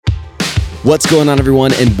What's going on,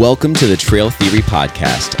 everyone, and welcome to the Trail Theory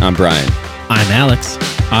Podcast. I'm Brian. I'm Alex.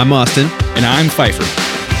 I'm Austin. And I'm Pfeiffer.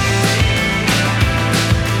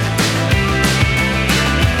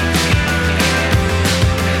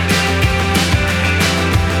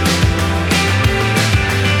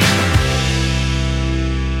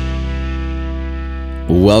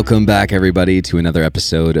 Welcome back, everybody, to another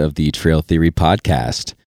episode of the Trail Theory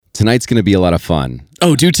Podcast. Tonight's going to be a lot of fun.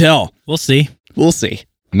 Oh, do tell. We'll see. We'll see.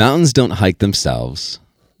 Mountains don't hike themselves,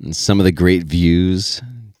 and some of the great views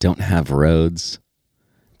don't have roads.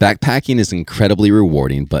 Backpacking is incredibly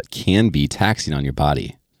rewarding, but can be taxing on your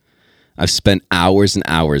body. I've spent hours and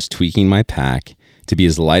hours tweaking my pack to be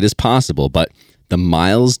as light as possible, but the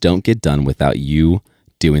miles don't get done without you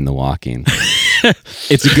doing the walking.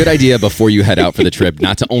 It's a good idea before you head out for the trip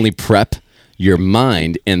not to only prep your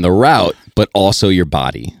mind and the route, but also your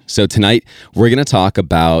body. So tonight, we're going to talk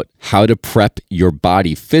about how to prep your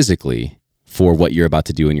body physically for what you're about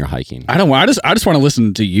to do in your hiking. I just want to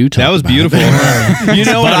listen to you talk. That was about beautiful. it. You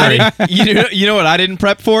know what? You know what I didn't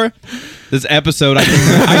prep for? This episode.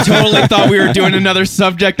 I totally thought we were doing another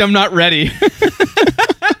subject. I'm not ready.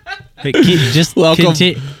 Hey, just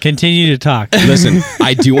continue to talk. Listen,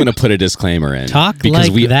 I do want to put a disclaimer in. Talk because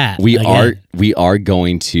like that. We again. are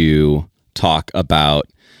going to talk about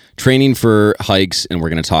training for hikes, and we're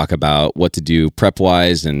going to talk about what to do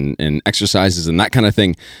prep-wise and exercises and that kind of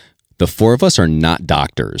thing. The four of us are not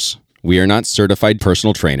doctors. We are not certified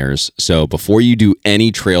personal trainers. So before you do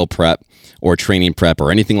any trail prep or training prep or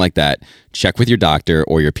anything like that, check with your doctor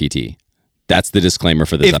or your PT. That's the disclaimer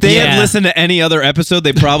for this If episode. they had listened to any other episode,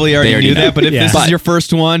 they probably already already knew know. that. But if this But- is your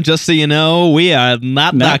first one, just so you know, we are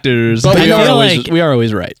not doctors. But I we are feel always, like- we are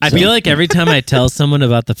always right. I so. feel like every time I tell someone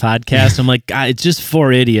about the podcast, I'm like, God, it's just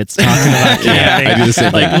four idiots talking about camping. I do the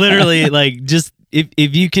same Like thing. literally, like just if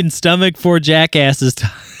you can stomach four jackasses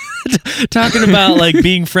talking about like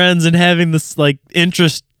being friends and having this like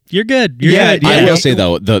interest, you're good. You're good. I will say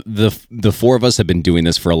though, the four of us have been doing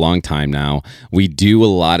this for a long time now. We do a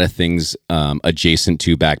lot of things adjacent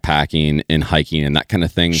to backpacking and hiking and that kind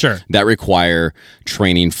of thing. Sure. That require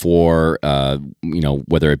training for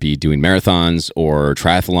whether it be doing marathons or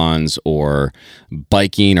triathlons or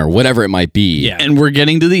biking or whatever it might be. Yeah. And we're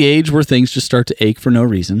getting to the age where things just start to ache for no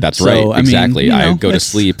reason. That's So, right. I mean, Exactly. you know, I go to it's-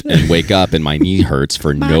 sleep and wake up and my knee hurts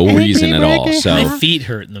for no reason at all. My So feet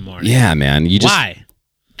hurt in the morning. yeah, man. You just Why?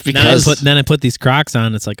 because Then I put these Crocs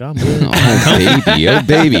on. It's like, oh, I'm good. oh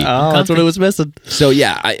baby. Oh, that's what it was missing. So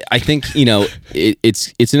yeah, I think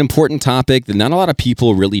it's an important topic that not a lot of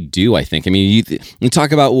people really do. I think. I mean, you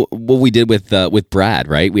talk about what we did with Brad,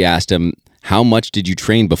 right? We asked him, how much did you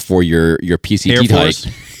train before your PCT Air hike? Force?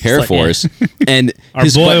 Air Force. And Our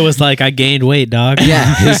boy was like, I gained weight, dog.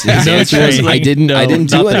 yeah, his No answer was, training. I didn't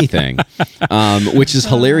do nothing. anything, which is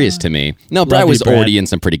hilarious to me. No, Brad Love you, was Brad. already in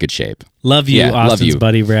some pretty good shape. Love you, Yeah, love Austin's you.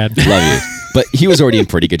 buddy, Brad. Love you. But he was already in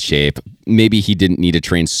pretty good shape. Maybe he didn't need to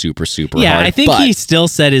train super Yeah, hard. I think but he still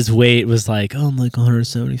said his weight was like, I'm like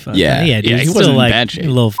 175. Yeah. dude, Yeah, he he's wasn't still in like bad shape. a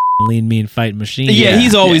little lean, mean fighting machine. Yeah,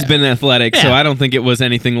 he's always Yeah. been athletic, so Yeah. I don't think it was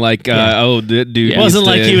anything like, dude. It wasn't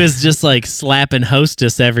like he was just like slapping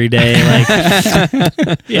Hostess every day.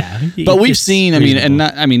 Like, yeah. But we've seen,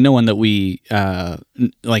 reasonable. no one that we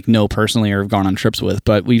know personally or have gone on trips with,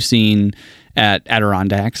 but we've seen at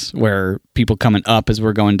Adirondacks where people coming up as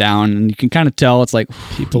we're going down, and you can kind of tell it's like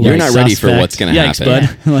people you're are not ready for suspect. what's going to yikes,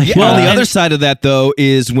 happen. bud. Like, Well, the and- other side of that, though,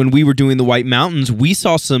 is when we were doing the White Mountains, we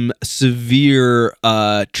saw some severe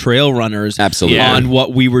trail runners Absolutely. on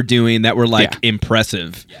what we were doing that were like Yeah.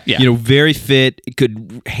 impressive. Yeah. You know, very fit,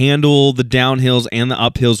 could handle the downhills and the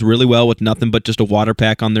uphills really well with nothing but just a water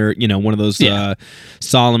pack on their, one of those Yeah.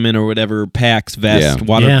 Solomon or whatever packs, vest, Yeah.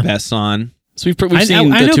 water Yeah. vests on. So we've seen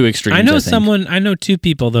the two extremes. I know think. I know two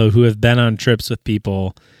people though who have been on trips with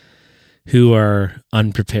people who are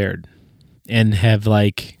unprepared and have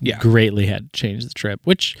like Yeah. greatly had to change the trip,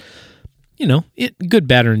 which good,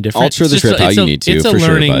 bad, or indifferent. Alter the It's just trip how you need to, It's a for sure,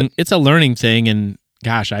 learning. but- It's a learning thing, and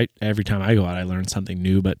gosh, every time I go out, I learn something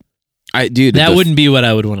new. But Dude, that wouldn't be what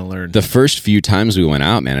I would want to learn. the first few times we went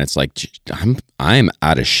out, man, it's like I'm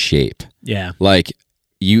out of shape. Yeah, Like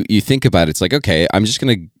you think about it, it's like, okay, I'm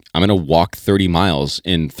gonna walk 30 miles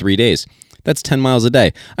in 3 days. That's 10 miles a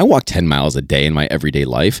day. I walk 10 miles a day in my everyday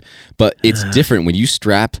life, but it's different when you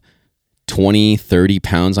strap 20, 30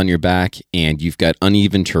 pounds on your back and you've got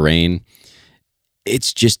uneven terrain.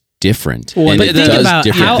 It's just different. Well, and but it think does about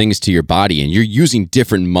different how- things to your body, and you're using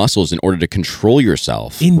different muscles in order to control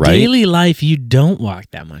yourself. In right? daily life, you don't walk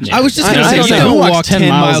that much. Yeah. I was just I going to say, don't you know. don't Who walks walk 10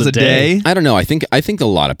 miles a day. I don't know. I think a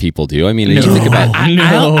lot of people do. I mean, you think about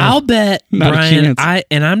I'll bet, Not a Brian. chance.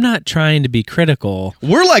 I'm not trying to be critical.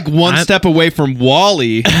 We're like one step away from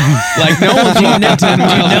Wally. Like no one's walking 10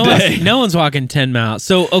 miles a day. No one's walking 10 miles.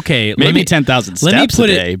 So okay, Maybe 10,000 steps let me put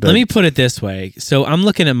a it. day. But Let me put it this way. So I'm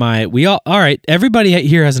looking at all right. Everybody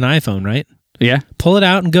here has an iPhone, right? yeah, Pull it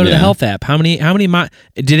out and go to the Yeah. health app. How many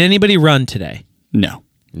did anybody run today? no.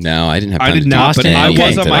 no, I didn't have. I Time did to not, do but I anything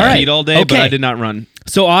was on today. my All right. feet all day, but Okay. I did not run.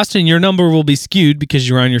 So Austin, your number will be skewed because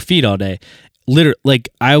you're on your feet all day. Literally, like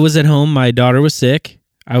I was at home. My daughter was sick.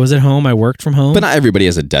 I was at home. I worked from home. But not everybody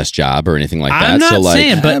has a desk job or anything like that. I'm not so like,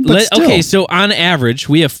 saying, but, still. okay. So on average,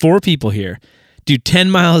 we have 4 people here. Dude, 10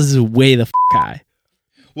 miles is way the high.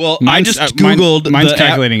 Well, I Mine's- just Googled Mine's the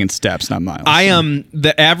calculating in steps, not miles.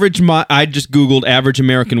 the average. I just Googled average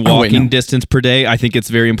American Oh, wait, walking no. distance per day. I think it's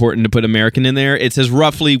very important to put American in there. It says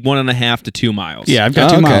roughly 1.5 to 2 miles. Yeah, I've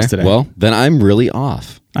got Oh, 2 okay. miles today. Well, then I'm really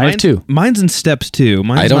off. I have 2. Mine's in steps too.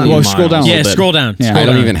 Mine's I don't not even- in Well, scroll miles. down a Yeah, little bit. scroll down. Yeah. Scroll I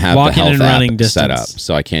don't down. even have Walking the health and app running set distance. up,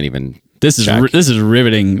 so I can't even. This is check. this is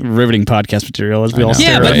riveting podcast material. Let's be all know.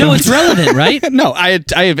 Yeah, stare but at no, it. it's relevant, right? No, I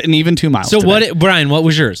have an even 2 miles. So today. Brian, what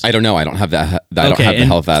was yours? I don't know. I don't have that. I don't Okay, have the and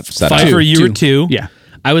health app set up. Pfeiffer, you were 2. Yeah.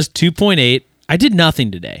 I was 2.8. I did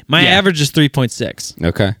nothing today. My Yeah. average is 3.6.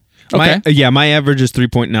 Okay. My average is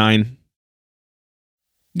 3.9.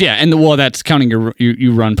 Yeah, and that's counting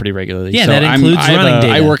you run pretty regularly. Yeah, So that includes I have running I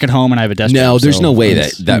data. work at home and I have a desk No, job, there's so no way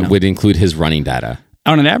it's, that you know. would include his running data.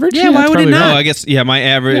 On an average. Yeah, why that's would it probably not? Oh, right. I guess my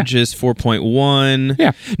average is 4.1.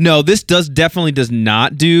 Yeah. No, this definitely does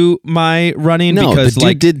not do my running No, because the dude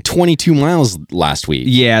like did 22 miles last week.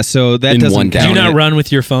 yeah, so that In doesn't one Do day. you count not it. run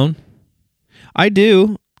with your phone? I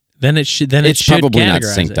do. Then it should. Then It's it should probably not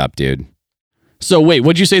categorize synced it. up, dude. So wait,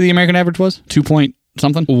 what'd you say the American average was? 2 point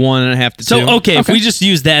something? 1.5 to 2. So okay, if Okay. we just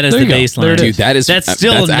use that as There the you go. baseline, There it Dude, that's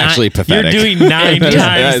still not, actually pathetic. You're doing 9 That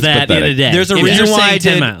times is that in a pathetic. day. There's a If reason you're why I saying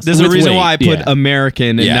 10 did. miles. There's a With reason weight, why I put yeah.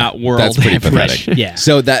 American and not world. That's pretty average. pathetic. Yeah.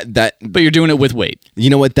 So that But you're doing it with weight. you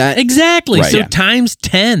know what that Exactly. Right. So Yeah. times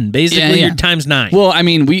 10. Basically, Yeah, yeah. you're times 9. Well, I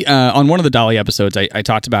mean, we on one of the Dolly episodes, I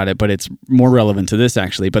talked about it, but it's more relevant to this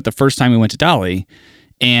actually. But the first time we went to Dolly,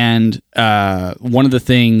 and one of the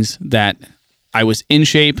things that I was in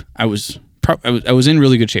shape, I was in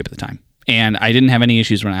really good shape at the time, and I didn't have any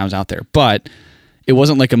issues when I was out there. But it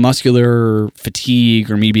wasn't like a muscular fatigue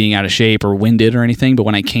or me being out of shape or winded or anything. But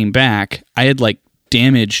when I came back, I had like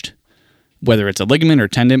damaged, whether it's a ligament or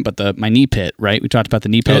tendon, but my knee pit. Right? We talked about the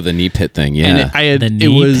knee pit. Oh, the knee pit thing. and Yeah. I had The it knee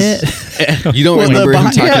was. pit? You don't Well, the remember him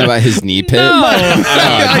behind- talking yeah. about his knee pit?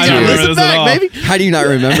 I don't remember this at all. How do you not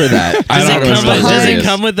remember that? Does I it, thought come was with, does it hilarious.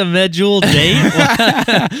 come with a medjool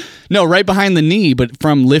date? No, right behind the knee, but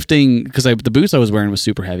from lifting because the boots I was wearing was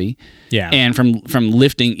super heavy. Yeah. and from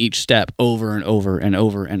lifting each step over and over and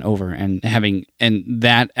over and over and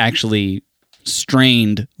that actually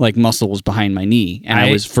strained like muscles behind my knee, and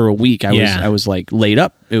I was for a week. I was like laid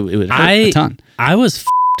up. It would hurt a ton. I was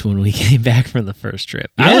f***ed when we came back from the first trip.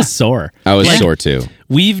 I Yeah. was sore. I was Like, sore too.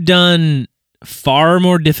 We've done far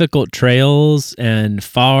more difficult trails and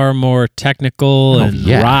far more technical and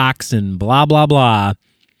yeah. rocks and blah blah blah.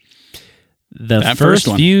 The That first first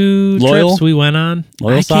one. few Loyal? trips we went on,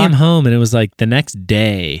 Loyal I sock? came home and it was like the next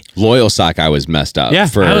day, Loyal sock, I was messed up. Yeah,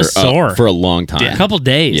 for I was sore. for a long time. a couple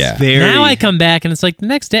days. Yeah. Very. Now I come back and it's like the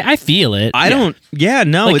next day I feel it. I don't. Yeah,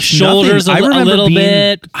 no, Like it's shoulders nothing. a I remember little being,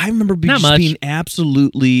 bit. I remember Not just much. being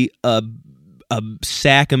absolutely a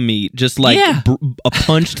sack of meat, just like Yeah. a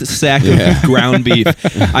punched sack Yeah. of ground beef.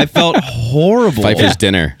 I felt horrible. Pfeiffer's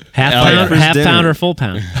dinner. half Oh, pound, yeah. half Dinner. pound or full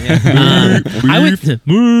pound. I would.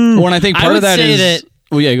 Well, and I think I part would of that say is. that-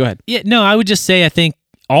 Well, yeah, go ahead. Yeah, no, I would just say I think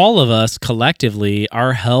all of us collectively,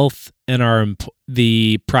 our health and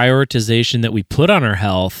the prioritization that we put on our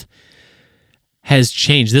health has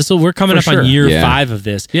changed. We're coming For up on sure. year Yeah. 5 of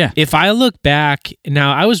this. Yeah. If I look back,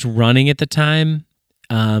 now I was running at the time,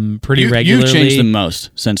 pretty regularly. You've changed the most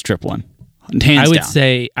since trip 1. Hands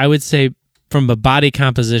I would say from a body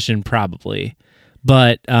composition probably,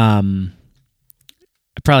 but I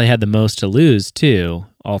probably had the most to lose too,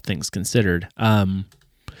 all things considered.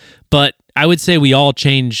 But I would say we all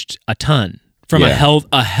changed a ton from a Yeah. health,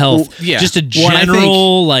 Well, yeah. just a Well, and I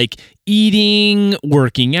general like eating,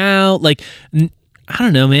 working out, like I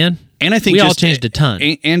don't know, man. And I think we all just- changed a ton.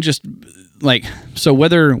 and just like so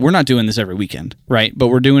whether we're not doing this every weekend, right? But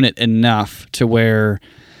we're doing it enough to where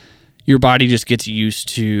your body just gets used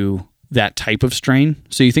to that type of strain.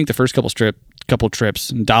 So you think the first couple trips,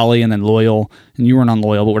 Dolly and then Loyal, and you weren't on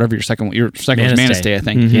Loyal, but whatever your second was Manistee, I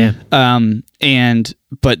think. Yeah.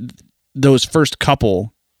 But those first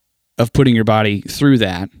couple of putting your body through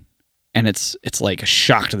that, and it's like a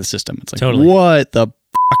shock to the system. It's like, Totally. what the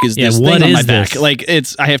fuck is this what thing on is my back? this? Like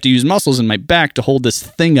I have to use muscles in my back to hold this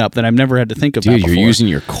thing up that I've never had to think about Dude, before. you're using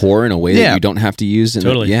your core in a way Yeah. that you don't have to use.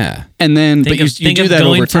 Totally. Yeah. And then, Think but of, you think do of that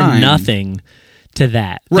going over time. from nothing to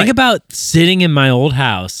that. Right. Think about sitting in my old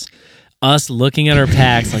house, us looking at our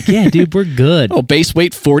packs, like, yeah, dude, we're good. Oh, base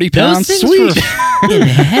weight 40 Those pounds, things sweet. were fucking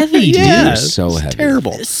heavy, Yeah, dude. so it's heavy.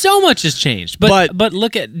 terrible. So much has changed, but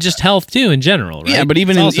look at just health too in general, right? Yeah, but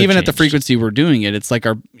even It's also at the changed. frequency we're doing it, it's like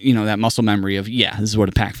our that muscle memory of this is what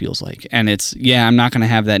a pack feels like, and it's I'm not going to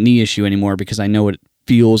have that knee issue anymore because I know what it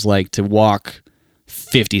feels like to walk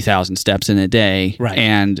 50,000 steps in a day, Right.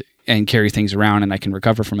 and carry things around, and I can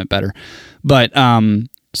recover from it better. But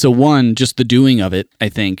so just the doing of it, I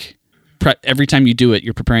think every time you do it,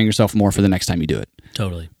 you're preparing yourself more for the next time you do it.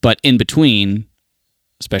 Totally. But in between,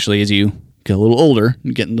 especially as you get a little older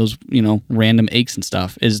and getting those, random aches and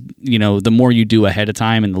stuff, is, the more you do ahead of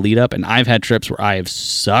time in the lead up. And I've had trips where I have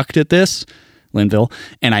sucked at this, Linville,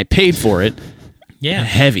 and I paid for it Yeah.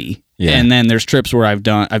 heavy. Yeah. And then there's trips where I've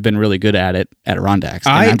been really good at it at Adirondacks.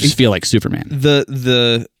 And I just feel like Superman.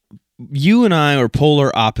 You and I are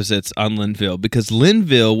polar opposites on Linville, because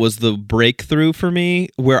Linville was the breakthrough for me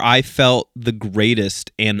where I felt the greatest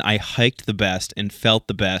and I hiked the best and felt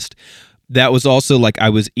the best. That was also like I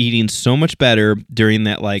was eating so much better during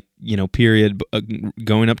that period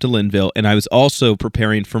going up to Linville, and I was also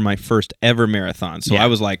preparing for my first ever marathon. So Yeah. I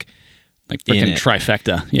was like freaking in it.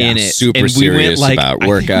 trifecta. in it. Super And we went, serious about I think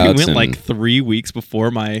workouts we went and- like 3 weeks before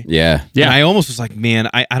my Yeah. Yeah. And I almost was like, man,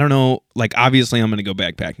 I don't know. Like, obviously, I'm going to go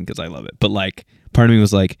backpacking because I love it. But, like, part of me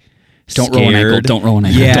was like, Don't roll an ankle. scared. Don't roll an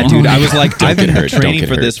ankle. Yeah, Don't dude. roll an I ankle. was like, Don't I've been get hurt. Don't training get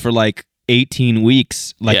for hurt. this for like 18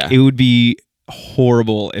 weeks. Like, Yeah. it would be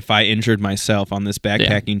horrible if I injured myself on this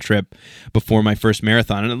backpacking trip before my first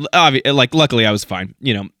marathon. And luckily, I was fine.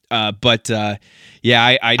 I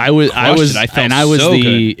was I was so the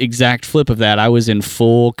good. exact flip of that. I was in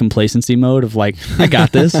full complacency mode of like, I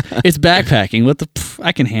got this. It's backpacking.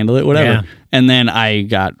 I can handle it. Whatever. Yeah. And then I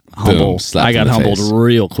got humbled. slapped I got in the humbled face.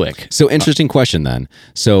 real quick. So interesting question then.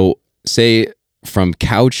 So say from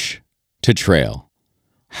couch to trail,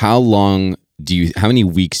 how many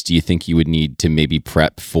weeks do you think you would need to maybe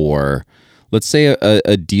prep for, let's say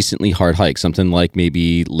a decently hard hike, something like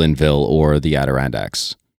maybe Linville or the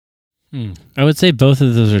Adirondacks? I would say both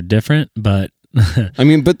of those are different, but I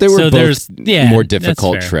mean, but they were So both yeah, more that's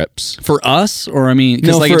difficult fair. trips. For us, or I mean,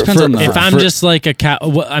 because No, like for- it depends for- on the. if I'm just like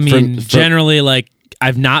generally like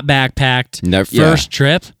I've not backpacked. Yeah. First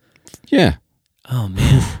trip. Yeah. Oh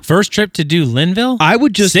man, first trip to do Linville. I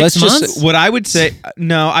would just 6 let's just- months. What I would say,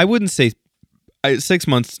 no, I wouldn't say 6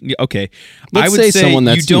 months. Okay, Let's I would say say someone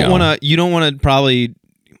that's, you don't want to probably.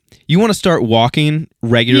 You want to start walking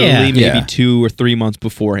regularly, Yeah. maybe Yeah. 2 or 3 months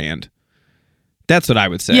beforehand. That's what I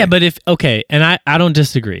would say. Yeah, but and I don't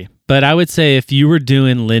disagree, but I would say if you were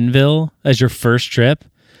doing Linville as your first trip,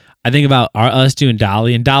 I think about us doing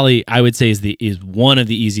Dolly, and Dolly I would say is one of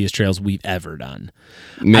the easiest trails we've ever done.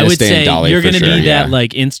 I would Manistee say and Dolly you're for going to sure, need yeah. that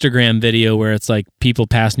like Instagram video where it's like people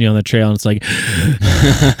passing you on the trail and it's like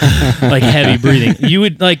like heavy breathing. You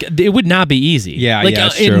would like it would not be easy. Yeah, like yeah,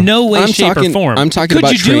 it's in true. no way, shape, or form. I'm talking Could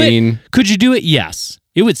about you do training. it? Could you do it? Yes,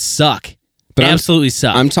 it would suck. But I'm- Absolutely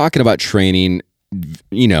suck. I'm talking about training,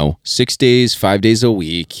 6 days, 5 days a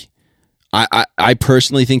week. I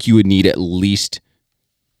personally think you would need at least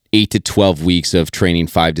 8 to 12 weeks of training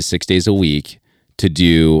 5 to 6 days a week to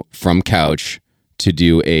do from couch to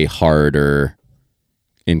do a harder,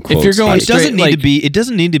 in quotes, you're going hike. It doesn't straight, need like- to be. It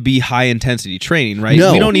doesn't need to be high intensity training, right?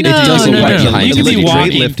 No. We don't need No, to do doesn't like need to be high You could be intensity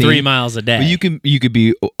walking weightlifting. 3 miles a day. But you could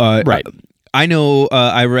be Right. I know.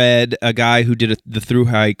 I read a guy who did the through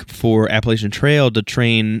hike for Appalachian Trail to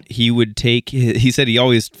train. He would take. He said he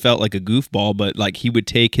always felt like a goofball, but like he would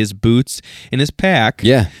take his boots and his pack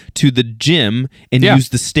Yeah. to the gym and Yeah. use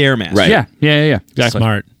the Stairmaster. Right. Yeah. Exactly.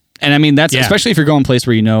 Smart. And I mean, that's Yeah. especially if you're going place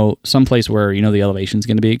where some place where the elevation's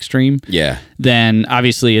going to be extreme. Yeah. Then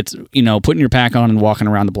obviously it's putting your pack on and walking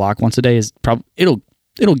around the block once a day is probably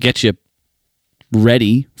it'll get you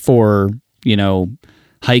ready for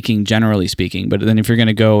hiking generally speaking. But then if you're going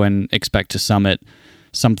to go and expect to summit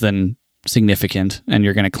something significant and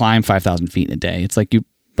you're going to climb 5,000 feet in a day, it's like you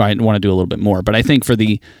might want to do a little bit more. But I think for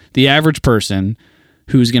the average person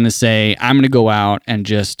who's going to say, I'm going to go out and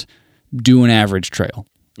just do an average trail,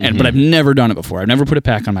 but I've never done it before. I've never put a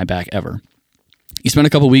pack on my back ever. You spend a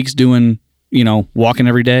couple weeks doing, walking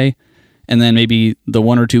every day, and then maybe the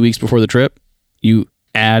 1 or 2 weeks before the trip, you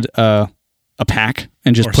add a pack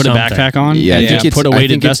and just Or put something. a backpack on. Yeah, I and think just put a I weighted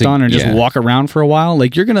think it's vest on and just yeah. walk around for a while.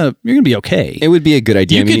 Like you're gonna be okay. It would be a good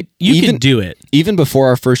idea. You I mean, could you even could do it. even before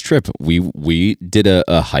our first trip, we did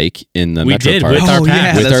a hike in the We Metro did Park. with our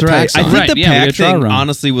pack. With that's our right. packs I on. think Right, the yeah, we pack did a trial thing run.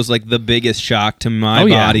 honestly was like the biggest shock to my Oh,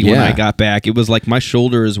 yeah. body when Yeah. I got back. It was like my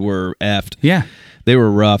shoulders were effed. Yeah. They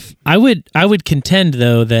were rough. I would contend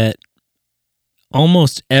though that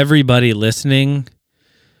almost everybody listening,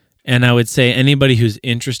 and I would say anybody who's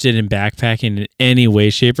interested in backpacking in any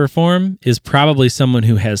way, shape, or form is probably someone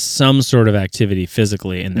who has some sort of activity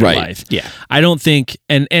physically in their Right. life. Yeah. I don't think,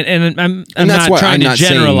 and I'm And not that's why trying I'm to not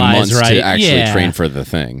generalize, saying months right? to actually Yeah. train for the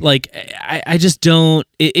thing. Like I just don't.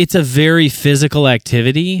 It's a very physical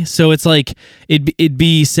activity, so it's like it'd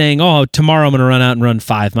be saying, "Oh, tomorrow I'm going to run out and run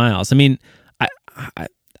 5 miles." I mean,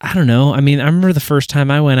 I don't know. I mean, I remember the first time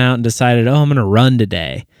I went out and decided, "Oh, I'm going to run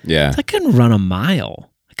today." Yeah. I couldn't run a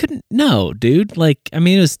mile. I couldn't. No, dude. Like, I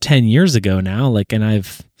mean, it was 10 years ago now. Like, and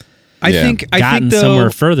I've I Yeah. think gotten though, somewhere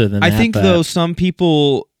further than I that. think but- though some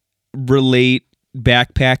people relate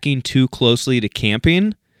backpacking too closely to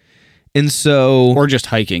camping, and so Or just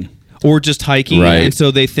hiking. or just hiking, Right. and so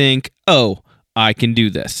they think, oh, I can do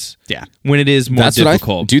this. Yeah. When it is more That's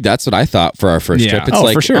difficult. dude. That's what I thought for our first Yeah. trip. It's Oh,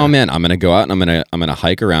 like, for sure. oh man, I'm gonna go out and I'm gonna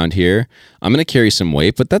hike around here. I'm gonna carry some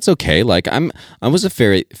weight, but that's okay. Like I was a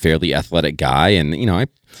fairly athletic guy, and I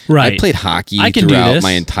Right. played hockey I can do throughout this.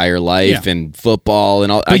 my entire life Yeah. and football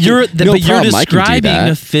and all. But you're no but you're problem, I can do describing that.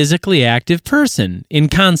 a physically active person in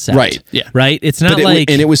concept, Right. Yeah. Right. It's not But like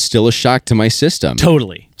and it was still a shock to my system.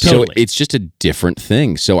 totally. So it's just a different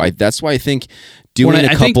thing. So that's why I think doing Well, a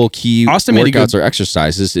I think couple key Austin made a workouts good- or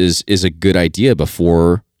exercises is a good idea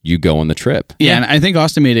before you go on the trip. Yeah, and I think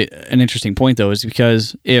Austin made an interesting point though, is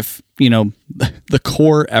because if the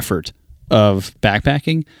core effort of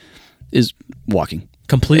backpacking is walking,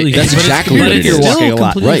 completely. That's but it's- exactly but what it's it is. still Walking a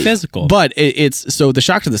lot. completely Right. physical. but it's so the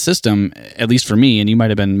shock to the system, at least for me, and you might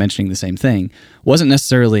have been mentioning the same thing, wasn't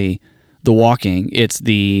necessarily the walking. It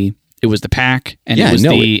was the pack, and Yeah, it was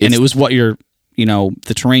no, and it's- it was what you're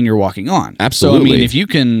the terrain you're walking on. So I Absolutely. mean, if you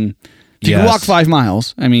can Yes. walk 5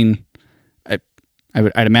 miles, I mean,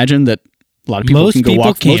 I'd imagine that a lot of people Most can go people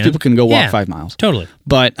walk. can. Most people can go walk Yeah. 5 miles. totally.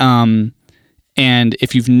 But and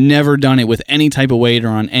if you've never done it with any type of weight or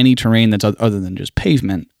on any terrain that's other than just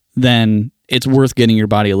pavement, then it's worth getting your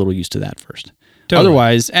body a little used to that first. Totally.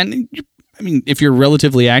 Otherwise, I mean, if you're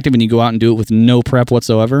relatively active and you go out and do it with no prep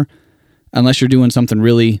whatsoever, unless you're doing something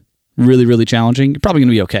really, really, really challenging, you're probably going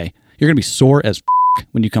to be okay. You're going to be sore as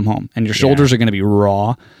when you come home, and your shoulders are going to be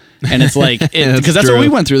raw. And it's like, because that's true. what we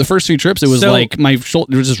went through the first few trips. It was So- like my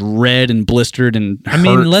shoulder was just red and blistered and I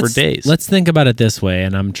mean, hurt for days. let's think about it this way.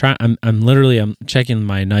 And I'm checking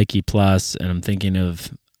my Nike Plus, and I'm thinking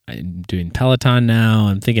of I'm doing Peloton now.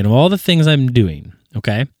 I'm thinking of all the things I'm doing.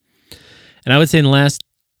 Okay, and I would say in the last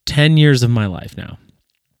 10 years of my life now,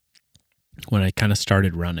 when I kind of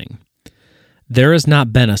started running, there has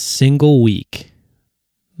not been a single week.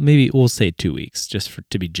 Maybe we'll say 2 weeks, just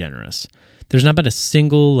to be generous. There's not been a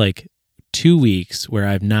single 2 weeks where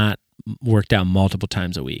I've not worked out multiple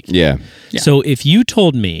times a week. Yeah. Yeah. So if you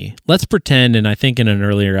told me, let's pretend, and I think in an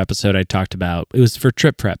earlier episode I talked about, it was for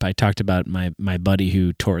trip prep, I talked about my buddy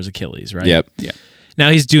who tore his Achilles, right? Yep. Now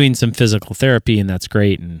he's doing some physical therapy, and that's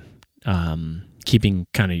great, and keeping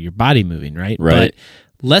kind of your body moving, right? Right.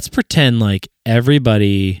 But let's pretend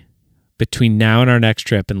everybody between now and our next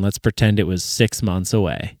trip, and let's pretend it was 6 months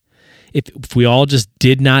away. If we all just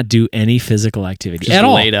did not do any physical activity Just at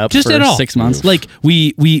all, laid up just for at all, 6 months? like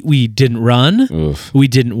we didn't run, Oof. we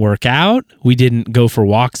didn't work out, we didn't go for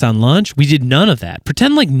walks on lunch, we did none of that.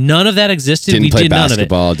 Pretend like none of that existed. Didn't We play did none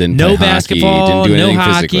basketball, of it. didn't no play hockey, basketball, didn't do no anything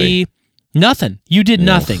hockey, physically. nothing. You did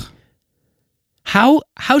nothing. How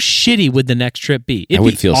shitty would the next trip be? I It'd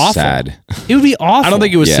would be feel awful. sad. It would be awful. I don't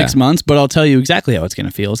think it was Yeah. 6 months, but I'll tell you exactly how it's going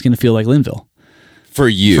to feel. It's going to feel like Linville. For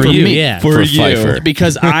you. For you, me. yeah. For you. Pfeiffer.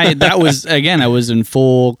 Because I was in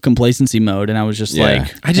full complacency mode, and I was just Yeah.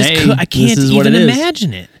 like, I just hey, I can't this is what even it is.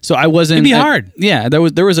 imagine it. So I wasn't. It'd be hard. Yeah, there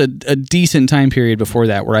was a decent time period before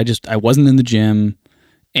that where I wasn't in the gym,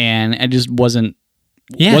 and I just wasn't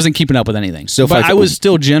keeping up with anything. So if but I- I was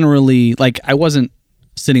still generally I wasn't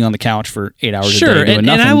sitting on the couch for 8 hours a Sure, day doing and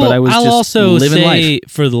nothing. I will. but I was I'll just also living say life.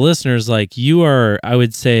 for the listeners, you are. I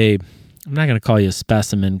would say, I'm not going to call you a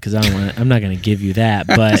specimen because I don't want. I'm not going to give you that.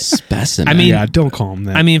 But Specimen. I mean, Yeah, don't call him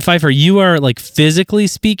that. I mean, Pfeiffer, you are physically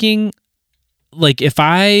speaking. If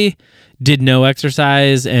I did no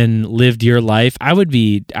exercise and lived your life, I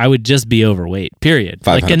would just be overweight. Period.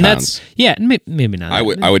 500 and pounds. that's maybe not.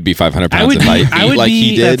 I would be 500 I pounds would if be. I I eat would like be.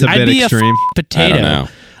 he did. That's a I'd bit be extreme. a potato. I don't know.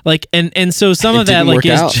 Like, and so some of It that didn't like work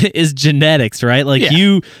out. is genetics, right? Like Yeah.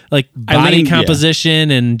 you like body lean- yeah.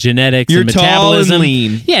 composition and genetics You're and tall and metabolism.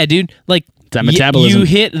 lean. Yeah, dude. Like That metabolism. you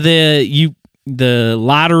hit the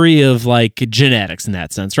lottery of like genetics in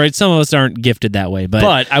that sense, right? Some of us aren't gifted that way,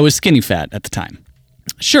 But I was skinny fat at the time.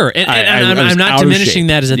 sure. And, I was I'm not out of diminishing shape.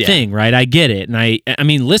 that as a Yeah. thing, right? I get it. And I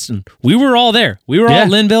mean, listen, we were all there. We were all Yeah. at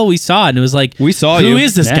Linville. We saw it, and it was like, We saw who you.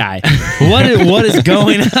 is this Yeah. guy? What is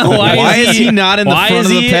going on? Why is he not in the why front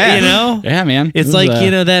is of the he, pack? You know, Yeah, man. it's It was,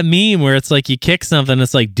 like that meme where it's like you kick something,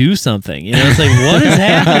 it's like do something. You know, it's like what is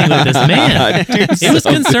happening with this man? It was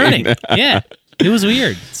concerning. Yeah, it was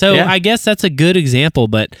weird. So Yeah. I guess that's a good example,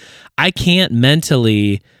 but I can't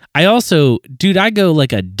mentally. I also, dude, I go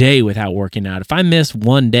like a day without working out. If I miss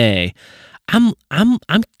one day,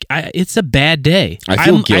 it's a bad day. I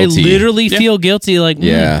feel guilty. I literally feel guilty. Like,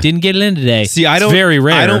 Yeah. didn't get it in today. See, I It's don't. very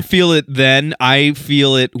rare. I don't feel it then. I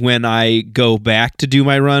feel it when I go back to do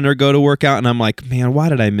my run or go to work out, and I'm like, man, why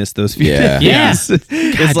did I miss those few Yeah. days? Yeah.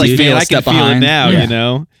 It's like, dude. man, Feel a I can step feel behind. it now. Yeah. You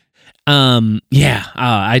know.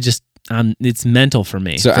 I just, it's mental for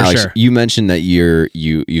me. So for Alex, sure. you mentioned that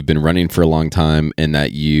you've been running for a long time and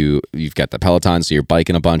that you've got the Peloton, so you're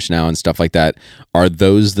biking a bunch now and stuff like that. Are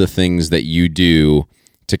those the things that you do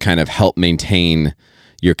to kind of help maintain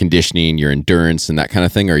your conditioning, your endurance, and that kind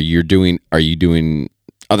of thing? Are you doing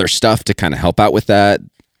other stuff to kind of help out with that,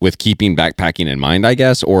 with keeping backpacking in mind, I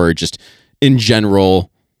guess, or just in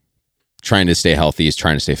general trying to stay healthy, is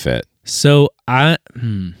trying to stay fit? So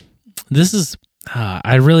this is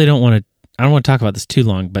I really don't want to. I don't want to talk about this too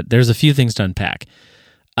long, but there's a few things to unpack.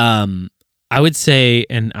 I would say,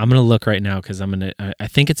 and I'm going to look right now because I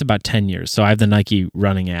think it's about 10 years. So I have the Nike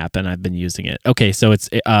running app and I've been using it. Okay, so it's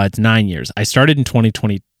 9 years. I started in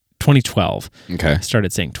 2012. Okay. I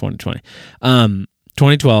started saying 2020.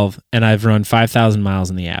 2012, and I've run 5,000 miles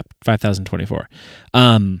in the app, 5,024,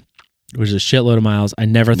 which is a shitload of miles. I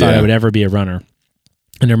never thought Yeah. I would ever be a runner.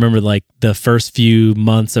 And I remember like the first few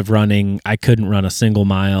months of running, I couldn't run a single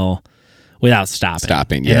mile without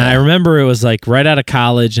stopping. Yeah. And I remember it was like right out of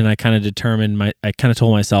college, and I kind of I kind of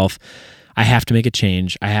told myself, I have to make a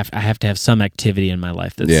change. I have to have some activity in my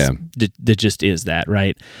life that just is that,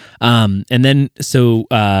 right? And then so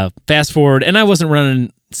fast forward, and I wasn't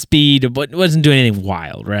running speed, but wasn't doing anything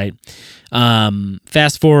wild, right?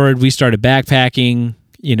 Fast forward, we started backpacking,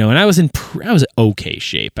 and I was okay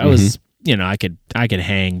shape. I was, I could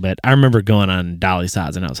hang, but I remember going on Dolly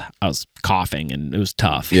Sods and I was coughing and it was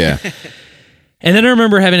tough. Yeah. And then I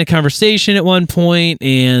remember having a conversation at one point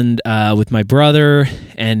and with my brother,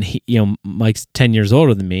 and he, Mike's 10 years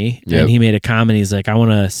older than me, Yep. and he made a comment. He's like, I want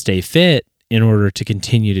to stay fit in order to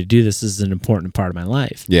continue to do this. This is an important part of my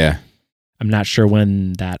life. Yeah. I'm not sure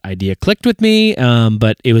when that idea clicked with me,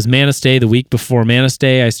 but it was Manistee. The week before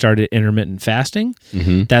Manistee, I started intermittent fasting.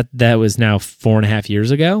 Mm-hmm. That was now 4.5 years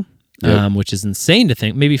ago, Yep. which is insane to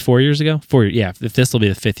think. Maybe 4 years ago. If this will be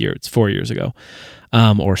the 5th year, it's 4 years ago.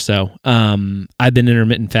 Or so. I've been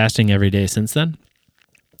intermittent fasting every day since then.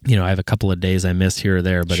 I have a couple of days I miss here or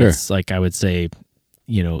there, but Sure. it's like I would say,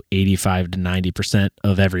 85 to 90%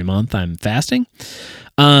 of every month I'm fasting.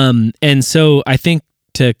 And so I think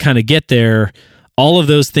to kind of get there, all of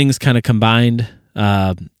those things kind of combined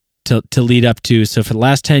to lead up to. So for the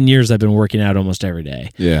last 10 years, I've been working out almost every day.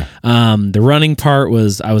 Yeah. The running part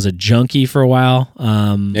was I was a junkie for a while.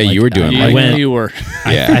 You were doing I like went- you were.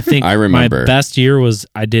 Yeah. I think I remember. my best year was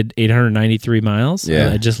I did 893 miles.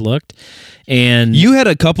 Yeah. I just looked, and You had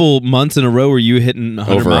a couple months in a row where you were hitting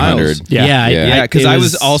 100 Over miles. 100. yeah, Yeah. Yeah, because it I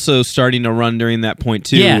was also starting to run during that point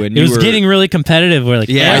too. yeah, and it you was were, getting really competitive. Where like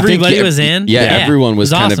Yeah, I think everybody was in. Yeah, everyone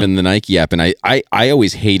was, it kind of awesome. in the Nike app, and I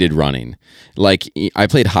always hated running. Like I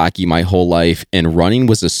played hockey my whole life, and running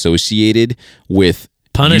was associated with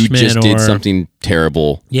Punishment You just did or- something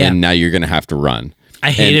terrible, Yeah. and now you're going to have to run. I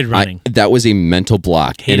hated And running. that was a mental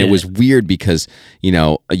block, and Hated it was it. weird because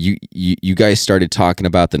you guys started talking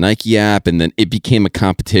about the Nike app, and then it became a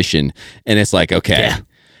competition, and it's like, okay. Yeah.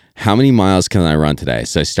 How many miles can I run today?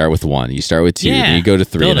 So I start with 1. You start with 2. Yeah. Then you go to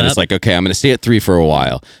 3. Build And then up. it's like, okay, I'm going to stay at 3 for a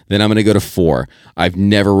while. Then I'm going to go to 4. I've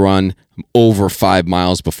never run over 5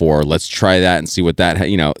 miles before. Let's try that and see what that,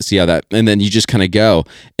 see how that, and then you just kind of go.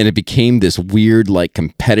 And it became this weird, like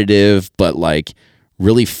competitive, but like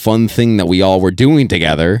really fun thing that we all were doing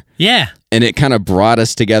together. Yeah, And it kind of brought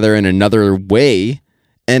us together in another way.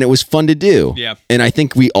 And it was fun to do. Yeah. And I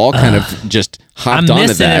think we all kind of just hopped I'm onto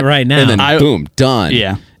missing that. it right now. And then boom, done.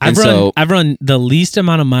 Yeah. And I've run the least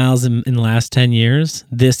amount of miles in the last 10 years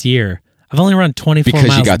this year. I've only run 24 Because you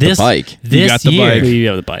miles. got the this, bike. This You got the year. bike. You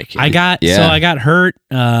have the bike. I got Yeah. I got hurt.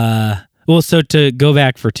 So to go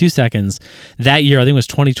back for 2 seconds, that year I think it was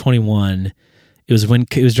 2021.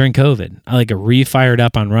 It was during COVID. I like re-fired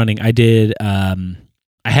up on running. I did. I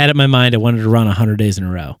had it in my mind I wanted to run 100 days in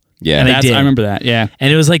a row. Yeah. And I did. I remember that. Yeah.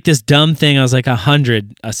 And it was like this dumb thing. I was like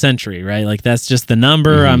 100 a century, right? Like that's just the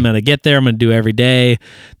number. I'm going to get there. I'm going to do every day.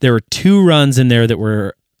 There were 2 runs in there that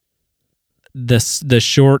were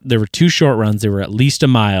there were 2 short runs. They were at least a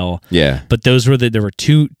mile. Yeah. But those were there were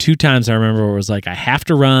two times I remember where it was like, I have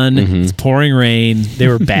to run. It's pouring rain. They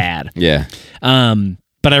were bad. Yeah.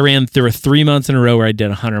 But there were 3 months in a row where I did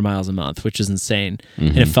 100 miles a month, which is insane.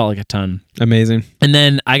 And it felt like a ton. Amazing. And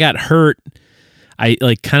then I got hurt. I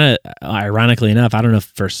like kind of ironically enough, I don't know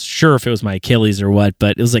for sure if it was my Achilles or what,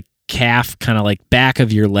 but it was like calf kind of like back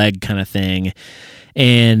of your leg kind of thing.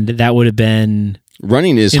 And that would have been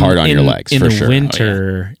Running is hard on your legs, in for the sure.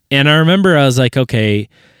 winter. And I remember I was like, okay,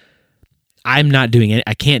 I'm not doing it.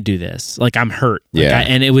 I can't do this. Like I'm hurt. Like, Yeah.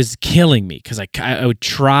 and it was killing me because I would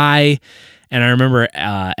try. And I remember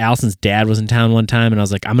Allison's dad was in town one time, and I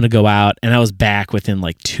was like, I'm going to go out. And I was back within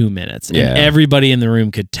like 2 minutes. And Yeah. everybody in the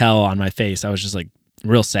room could tell on my face. I was just like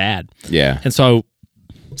real sad. Yeah. And so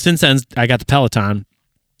since then, I got the Peloton,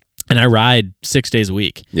 and I ride 6 days a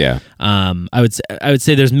week. Yeah. I would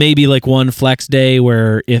say there's maybe like one flex day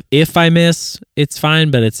where if I miss, it's fine,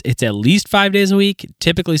 but it's at least 5 days a week,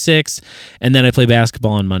 typically 6, and then I play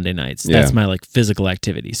basketball on Monday nights. Yeah. That's my like physical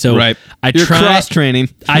activity. So Right. I You're try cross training.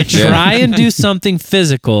 I try and do something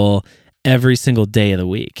physical every single day of the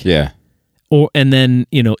week. Yeah. And then,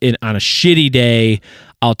 on a shitty day,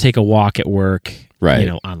 I'll take a walk at work, Right.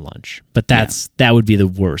 on lunch. But that would be the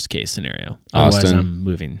worst case scenario. Otherwise, Austin? I'm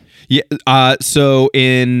moving. Yeah. So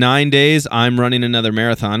in 9 days, I'm running another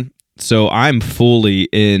marathon. So I'm fully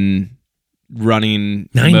in running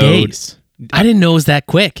 9 mode. days. I didn't know it was that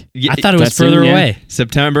quick. Yeah, I thought it was that's further in, yeah. away.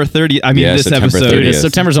 September 30th. I mean, Yeah, this September episode 30th.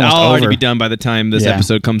 September's almost I'll already over. be done by the time this Yeah.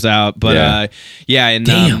 episode comes out. But and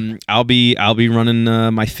Damn. I'll be running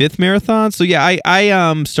my 5th marathon. So yeah,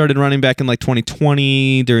 I started running back in like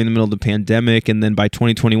 2020 during the middle of the pandemic, and then by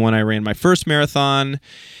 2021 I ran my first marathon,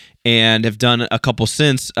 and have done a couple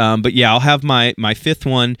since. But yeah, I'll have my 5th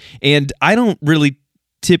one, and I don't really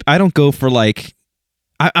I don't go for like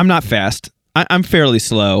I'm not fast. I'm fairly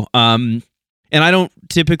slow. And I don't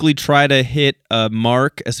typically try to hit a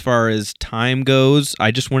mark as far as time goes.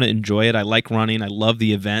 I just want to enjoy it. I like running. I love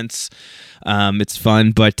the events. It's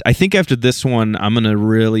fun. But I think after this one, I'm going to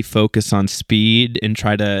really focus on speed and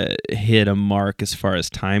try to hit a mark as far as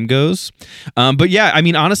time goes. But yeah, I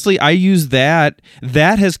mean, honestly, I use that.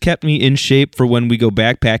 That has kept me in shape for when we go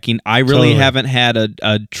backpacking. I really Totally. haven't had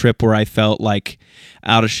a trip where I felt like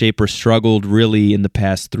out of shape or struggled really in the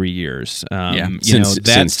past 3 years.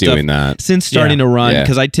 Since doing that. Since starting to run, Yeah.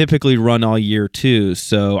 because I typically run all year too.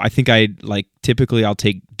 So I think typically I'll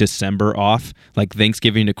take December off, like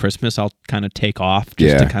Thanksgiving to Christmas. I'll kind of take off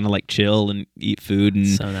just to kind of like chill and eat food and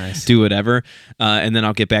So nice. do whatever, and then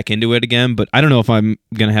I'll get back into it again. But I don't know if I'm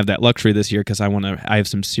gonna have that luxury this year because I have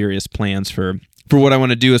some serious plans for what I want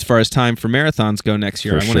to do as far as time for marathons go next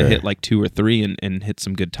year. For I want to sure. hit like 2 or 3 and hit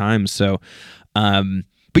some good times. So.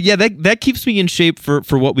 But yeah, that keeps me in shape for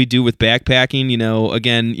what we do with backpacking.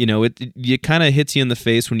 Again, it kind of hits you in the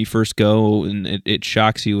face when you first go, and it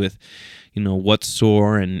shocks you with, what's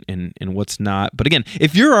sore and what's not. But again,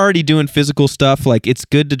 if you're already doing physical stuff, like it's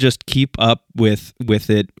good to just keep up with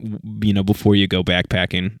it, before you go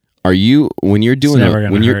backpacking. Are you when you're doing never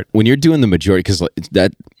gonna hurt. when you're doing the majority because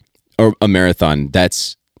that or a marathon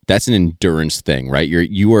that's an endurance thing, right?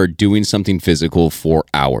 You are doing something physical for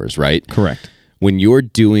hours, right? Correct. When you're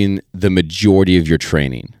doing the majority of your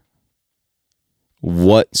training,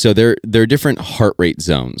 so there are different heart rate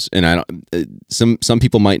zones, and I don't. Some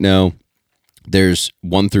people might know there's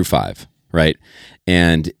 1 through 5, right?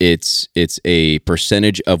 And it's a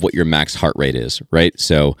percentage of what your max heart rate is, right?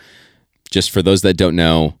 So just for those that don't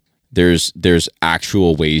know, there's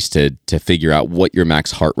actual ways to figure out what your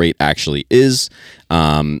max heart rate actually is.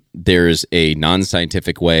 There's a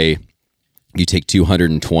non-scientific way. You take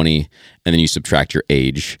 220 and then you subtract your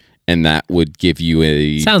age, and that would give you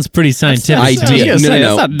a Sounds pretty scientific. idea. That's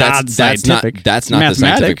No. not That's scientific. not the scientific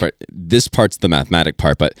Mathematic. part. This part's the mathematic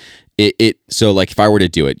part, but it so like if I were to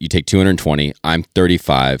do it, you take 220. I'm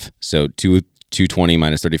 35, so 220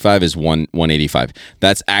 minus 35 is 185.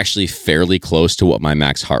 That's actually fairly close to what my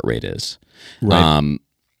max heart rate is. Right.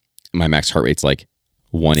 My max heart rate's like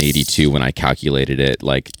 182 when I calculated it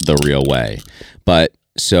like the real way. But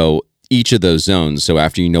so each of those zones, so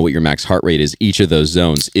after you know what your max heart rate is, each of those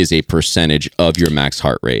zones is a percentage of your max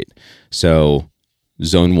heart rate. So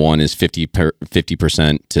Zone 1 is 50%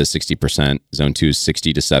 to 60%. Zone 2 is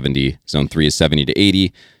 60 to 70. Zone 3 is 70 to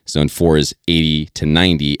 80. Zone 4 is 80 to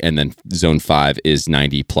 90. And then Zone 5 is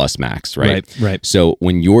 90 plus max, right? Right. So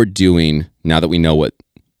when you're doing, now that we know what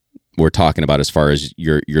we're talking about as far as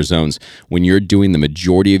your zones, when you're doing the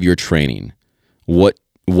majority of your training, what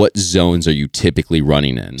zones are you typically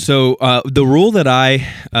running in? So the rule that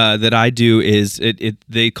I do is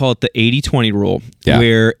they call it the 80-20 rule,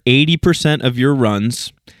 where 80% of your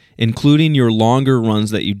runs, including your longer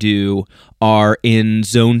runs that you do, are in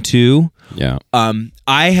zone 2. Yeah.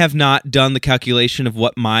 I have not done the calculation of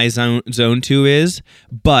what my zone 2 is,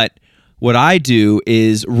 but what I do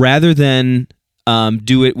is rather than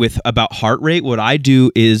do it with about heart rate, what I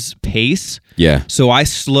do is pace. Yeah. So I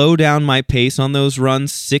slow down my pace on those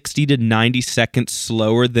runs 60 to 90 seconds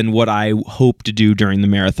slower than what I hope to do during the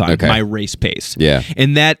marathon, my race pace. Yeah.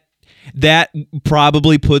 And that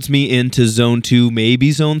probably puts me into zone 2,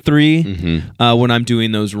 maybe zone 3 when I'm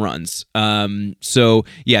doing those runs. So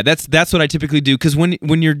yeah, that's what I typically do, because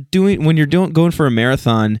when you're going for a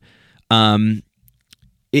marathon,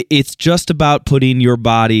 it's just about putting your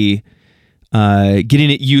body,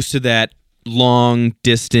 getting it used to that long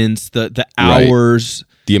distance, the hours,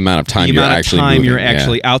 the amount of time you're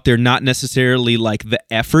actually out there, not necessarily like the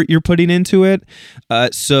effort you're putting into it.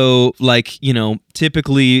 So like,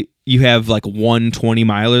 typically you have like 1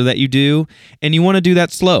 20-miler that you do, and you want to do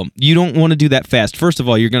that slow. You don't want to do that fast. First of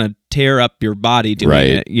all, you're going to tear up your body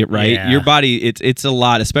doing it, right? Yeah. Your body, it's a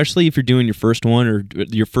lot, especially if you're doing your first one or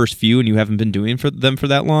your first few and you haven't been doing them for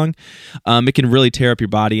that long. It can really tear up your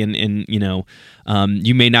body, and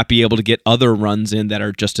you may not be able to get other runs in that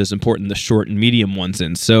are just as important, the short and medium ones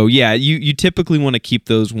in. So yeah, you typically want to keep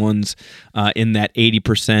those ones in that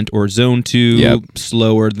 80% or zone 2,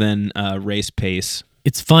 slower than race pace.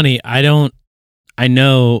 It's funny. I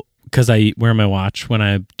know because I wear my watch when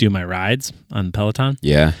I do my rides on Peloton.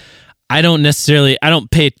 Yeah. I don't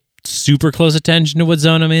pay super close attention to what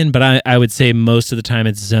zone I'm in, but I would say most of the time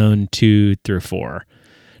it's zone 2 through 4.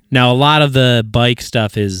 Now, a lot of the bike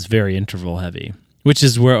stuff is very interval heavy, which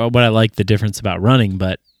is what I like the difference about running,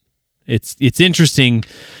 but it's interesting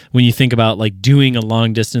when you think about like doing a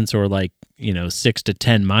long distance or like, 6 to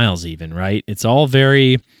 10 miles even, right? It's all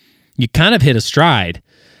very, you kind of hit a stride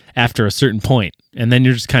after a certain point, and then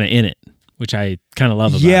you're just kind of in it, which I kind of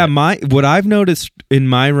love about it. What I've noticed in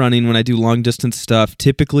my running when I do long distance stuff,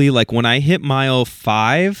 typically like when I hit mile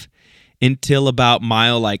 5 until about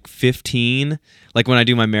mile like 15, like when I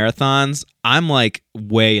do my marathons, I'm like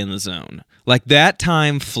way in the zone. Like that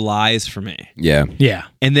time flies for me. Yeah. Yeah.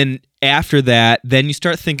 And then after that, then you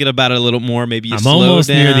start thinking about it a little more. Maybe you I'm slow almost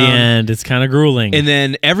down. near the end. It's kind of grueling. And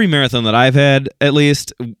then every marathon that I've had, at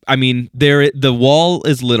least, I mean, the wall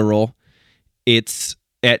is literal. It's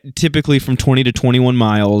at typically from 20 to 21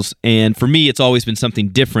 miles. And for me, it's always been something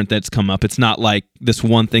different that's come up. It's not like this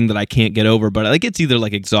one thing that I can't get over, but like it's either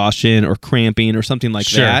like exhaustion or cramping or something like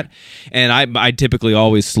that. And I typically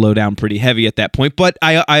always slow down pretty heavy at that point, but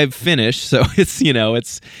I've finished. So it's,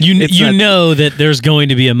 it's know that there's going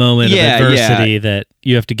to be a moment of adversity that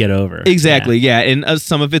you have to get over. Exactly. Yeah. And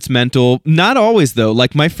some of it's mental, not always though.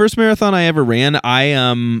 Like my first marathon I ever ran,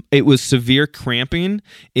 it was severe cramping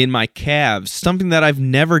in my calves, something that I've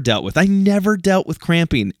never dealt with. I never dealt with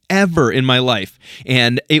cramping ever in my life.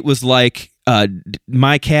 And it was like,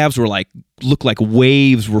 my calves were looked like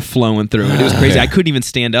waves were flowing through it. It was crazy. I couldn't even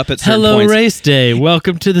stand up at certain points. Hello, race day.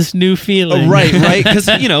 Welcome to this new feeling. Right. Because,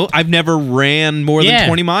 I've never ran more than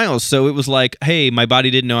 20 miles. So it was like, hey, my body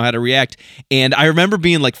didn't know how to react. And I remember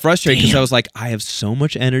being like frustrated because I was like, I have so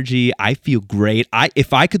much energy. I feel great.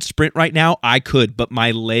 If I could sprint right now, I could, but my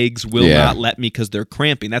legs will not let me because they're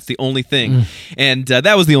cramping. That's the only thing. And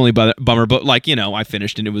that was the only bummer. But I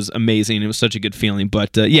finished and it was amazing. It was such a good feeling.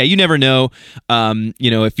 But you never know,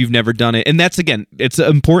 if you've never done it. And that's, again, it's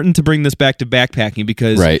important to bring this back to backpacking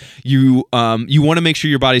because you want to make sure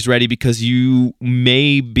your body's ready because you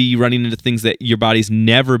may be running into things that your body's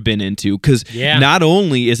never been into. Because not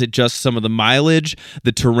only is it just some of the mileage,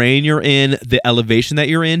 the terrain you're in, the elevation that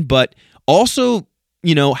you're in, but also,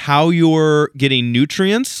 how you're getting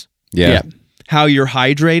nutrients, how you're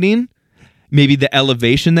hydrating, maybe the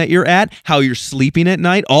elevation that you're at, how you're sleeping at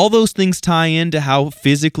night. All those things tie into how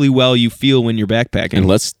physically well you feel when you're backpacking. And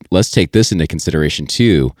let's take this into consideration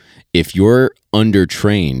too. If you're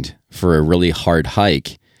undertrained for a really hard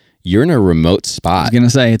hike, you're in a remote spot. I was gonna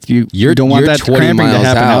say you don't want that 20 cramping miles to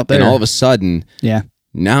happen out there, and all of a sudden,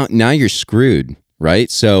 now you're screwed,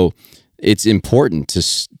 right? So it's important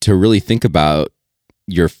to really think about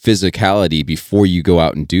your physicality before you go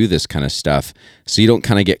out and do this kind of stuff, so you don't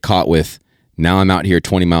kind of get caught with Now I'm out here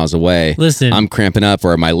 20 miles away. Listen. I'm cramping up,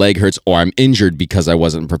 or my leg hurts, or I'm injured because I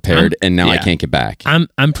wasn't prepared, and now I yeah. can't get back. I'm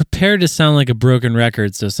prepared to sound like a broken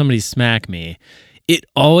record, so somebody smack me. It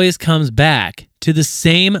always comes back to the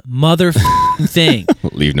same mother thing.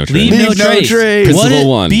 Leave no trace. Leave no trace. Principle What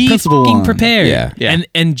one. Be Principle fucking one. prepared. Yeah. Yeah.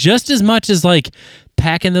 And just as much as like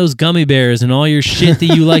packing those gummy bears and all your shit that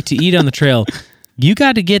you like to eat on the trail, you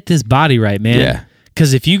got to get this body right, man. Yeah.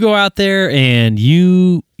 Because if you go out there and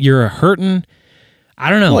you're hurting, I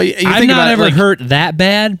don't know. Well, you I've think not about it, ever like- hurt that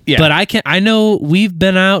bad, Yeah. but I know we've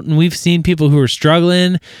been out and we've seen people who are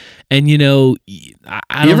struggling, and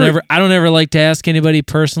I don't ever like to ask anybody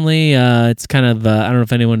personally. It's kind of I don't know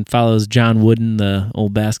if anyone follows John Wooden, the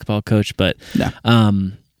old basketball coach, but No.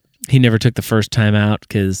 he never took the first time out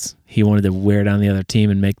because he wanted to wear down the other team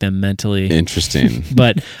and make them mentally. Interesting.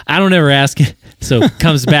 But I don't ever ask. So it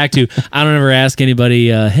comes back to I don't ever ask anybody.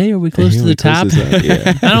 Hey, are we close to the top?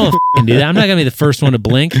 Yeah. I don't f***ing do that. I'm not gonna be the first one to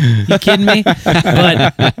blink. You kidding me?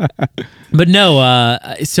 But no.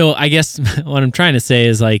 So I guess what I'm trying to say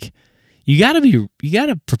is like you gotta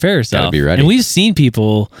prepare yourself. Gotta be ready. And we've seen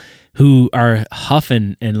people who are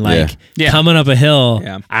huffing and like Yeah. coming up a hill.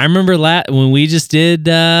 Yeah. I remember when we just did.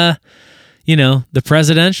 The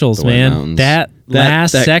presidentials, The White man. Mountains. That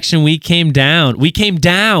last that- section we came down,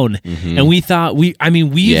 and we thought we've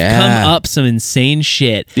Yeah. come up some insane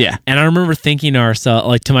shit. Yeah. And I remember thinking to ourselves,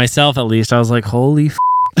 like to myself at least, I was like, holy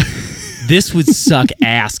this would suck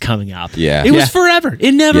ass coming up. Yeah. It was Yeah. forever.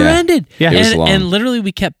 It never Yeah. ended. Yeah. It was And, long. and literally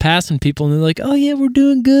we kept passing people and they're like, oh yeah, we're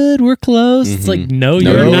doing good. We're close. It's like, no,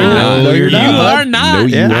 No, you're you're not. not. No, you're You not. are not. No,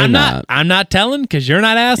 you I'm are not. not. I'm not telling because you're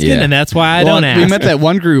not asking, Yeah. and that's why I Well, don't ask. we met that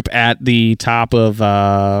one group at the top of,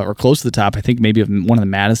 or close to the top, I think maybe of one of the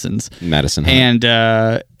Madisons. Madison.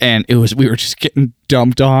 Huh? And it was, we were just getting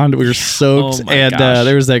dumped on. We were soaked. Oh my and gosh.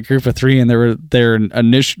 there was that group of three, and their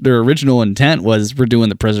original intent was we're doing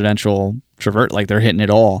the presidential travert, like they're hitting it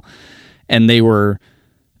all. And they were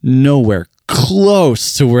nowhere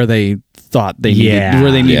close to where they thought they needed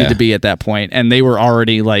Yeah. to be at that point. And they were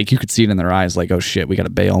already like, you could see it in their eyes, like, oh shit, we got to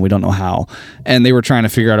bail and we don't know how. And they were trying to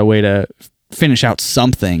figure out a way to finish out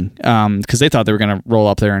something because they thought they were going to roll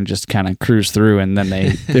up there and just kind of cruise through. And then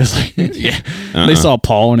they was like, they saw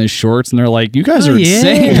Paul in his shorts and they're like, you guys are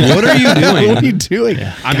insane. What are you doing? What are you doing?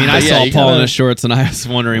 I mean, I saw Paul in his shorts, and I was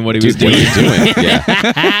wondering what he was Dude, what doing. are you doing?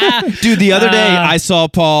 Yeah. Dude, the other day I saw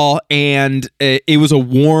Paul, and it was a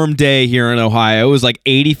warm day here in Ohio. It was like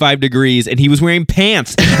 85 degrees, and he was wearing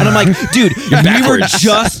pants. And I'm like, dude, we were backwards.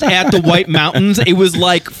 just at the White Mountains. It was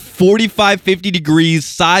like 45, 50 degrees,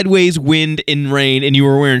 sideways wind and rain, and you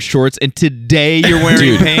were wearing shorts. And today you're wearing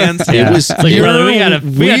Dude, pants. It was It's like, You're brother, we gotta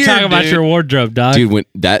weird, talk about dude. your wardrobe, dog. dude. When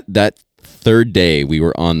that third day we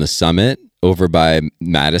were on the summit over by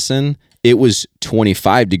Madison, it was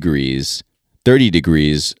 25 degrees. 30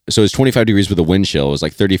 degrees. So it was 25 degrees with a wind chill. It was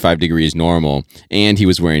like 35 degrees normal. And he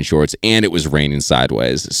was wearing shorts and it was raining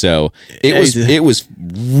sideways. So it was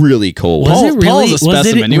really cold. Was Paul- it really? Paul's a Was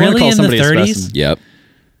specimen. it You wanna really call in the somebody a 30s? specimen. Yep.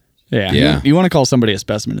 Yeah. Yeah. You want to call somebody a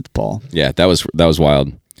specimen, it's Paul. Yeah, that was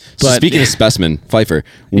wild. So But- speaking of specimen, Pfeiffer,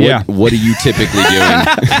 Yeah. what are you typically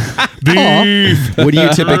doing? What are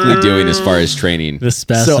you typically doing as far as training? The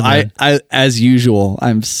specimen. So I as usual,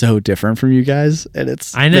 I'm so different from you guys, and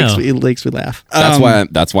I know. it makes me laugh.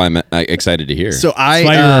 That's why I'm excited to hear. So That's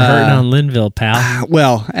why you were hurting on Linville, pal.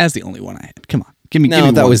 well, as the only one I had. Come on, give me. no, give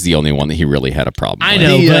me that one. was the only one that he really had a problem I with.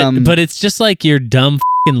 know, The, but it's just like your dumb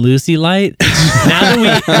f***ing Lucy light. Now that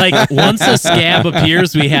we like, once a scab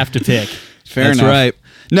appears, we have to pick. Fair That's enough. right.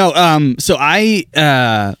 No, so I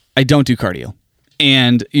don't do cardio,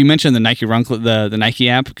 and you mentioned the Nike Run the Nike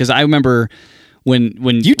app because I remember when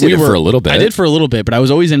You did it for a little bit. I did for a little bit, but I was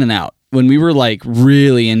always in and out. When we were like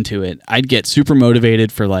really into it, I'd get super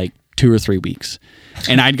motivated for like 2 or 3 weeks,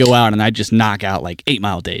 and I'd go out and I'd just knock out like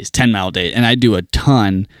 8-mile days, 10-mile days, and I'd do a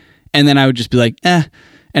ton, and then I would just be like,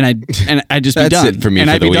 and I'd just be That's done. it for me and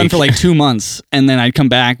for I'd the be done week. for like 2 months, and then I'd come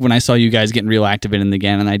back when I saw you guys getting real activated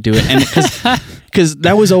again, and I'd do it. And because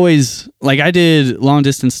that was always like I did long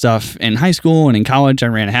distance stuff in high school and in college. I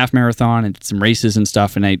ran a half marathon and did some races and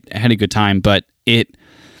stuff, and I had a good time. But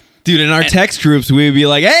Dude, in our text groups, we would be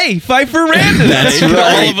like, hey, Pfeiffer ran today. That's And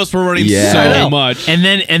right. all of us were running Yeah. so much. And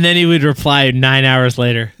then he would reply 9 hours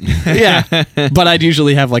later. yeah, but I'd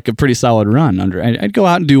usually have like a pretty solid run under. I'd go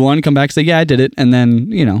out and do one, come back, say yeah, I did it, and then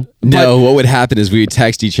No, what would happen is we would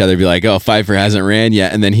text each other, be like, "Oh, Pfeiffer hasn't ran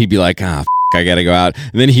yet," and then he'd be like, "Ah, I gotta go out."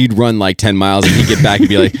 And then he'd run like 10 miles, and he'd get back and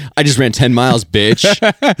be like, "I just ran 10 miles, bitch."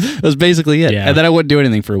 That was basically it. Yeah. And then I wouldn't do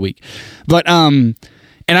anything for a week. But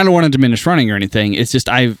and I don't want to diminish running or anything. It's just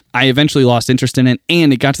I eventually lost interest in it,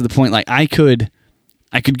 and it got to the point like I could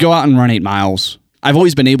I could go out and run 8 miles. I've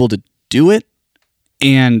always been able to do it,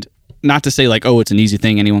 and not to say like, oh, it's an easy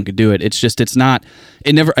thing, anyone could do it. It's just, I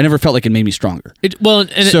never felt like it made me stronger.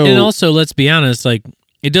 And also, let's be honest, like,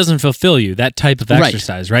 it doesn't fulfill you, that type of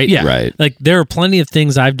exercise, right? Yeah. Right. Like, there are plenty of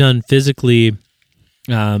things I've done physically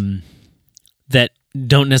that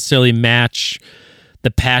don't necessarily match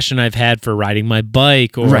the passion I've had for riding my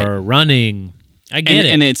bike or running. I get it.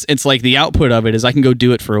 And it's like the output of it is I can go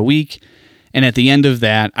do it for a week, and at the end of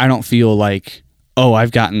that, I don't feel like, oh,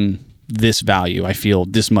 I've gotten this value. I feel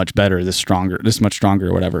this much better, this much stronger,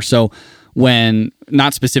 or whatever. So when,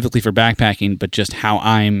 not specifically for backpacking, but just how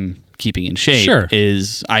I'm keeping in shape,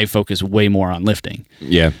 is I focus way more on lifting.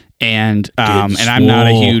 Yeah. And and I'm not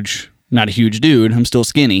a huge dude. I'm still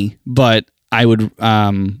skinny, but I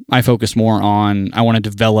focus more on, I want to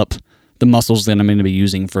develop the muscles that I'm going to be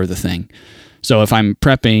using for the thing. So if I'm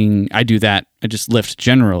prepping, I do that. I just lift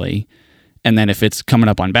generally. And then if it's coming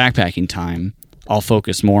up on backpacking time, I'll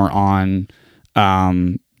focus more on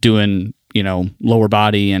doing, lower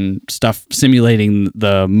body and stuff, simulating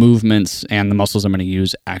the movements and the muscles I'm going to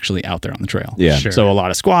use actually out there on the trail. Yeah. Sure. So a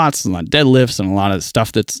lot of squats, a lot of deadlifts, and a lot of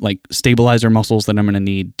stuff that's like stabilizer muscles that I'm going to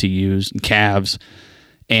need to use, and calves.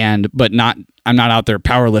 I'm not out there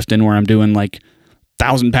powerlifting where I'm doing like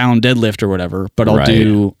 1,000-pound deadlift or whatever, but I'll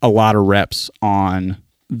do a lot of reps on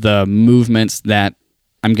the movements that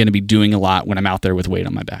I'm going to be doing a lot when I'm out there with weight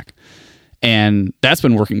on my back. And that's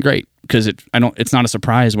been working great because it's not a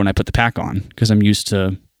surprise when I put the pack on, because I'm used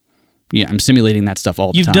to, I'm simulating that stuff all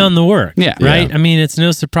the time. You've done the work, right? Yeah. I mean, it's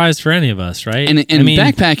no surprise for any of us, right? And I mean,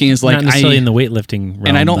 backpacking is like, not necessarily in the weightlifting realm,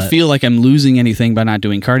 and I don't feel like I'm losing anything by not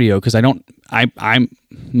doing cardio, because my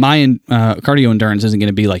cardio endurance isn't going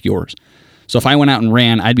to be like yours. So if I went out and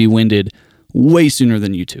ran, I'd be winded way sooner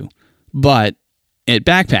than you two. But at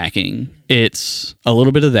backpacking, it's a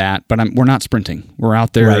little bit of that, but we're not sprinting. We're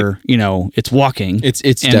out there, it's walking. It's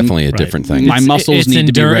definitely a different thing. My muscles need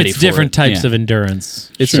to be ready it's for different it. types of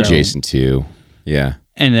endurance. It's adjacent to, yeah.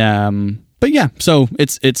 And but yeah, so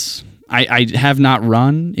I have not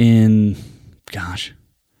run in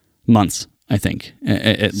months, I think,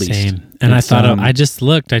 at least. Same. And I thought, I just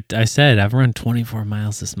looked, I said, I've run 24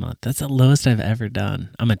 miles this month. That's the lowest I've ever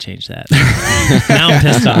done. I'm going to change that. Now I'm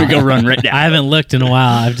pissed off. We go run right now. I haven't looked in a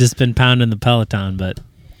while. I've just been pounding the Peloton, but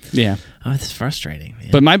yeah. Oh, it's frustrating,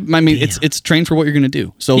 man. But it's trained for what you're going to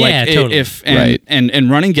do. So totally.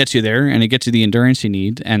 And running gets you there, and it gets you the endurance you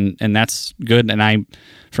need, and that's good. And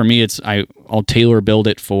I'll tailor build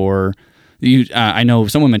it for you. I know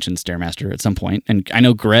someone mentioned Stairmaster at some point, and I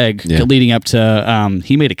know Greg leading up to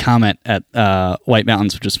he made a comment at White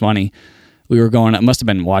Mountains, which is funny. We were going. It must have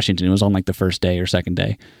been in Washington. It was on like the first day or second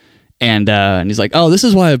day. And he's like, "Oh, this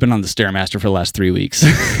is why I've been on the Stairmaster for the last 3 weeks."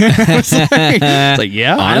 it's like,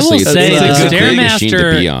 yeah. Honestly, I will say it's the a great machine to be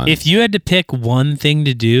Stairmaster. on. If you had to pick one thing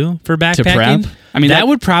to do for backpacking, prep? I mean, that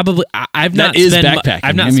would probably. I've not backpacking.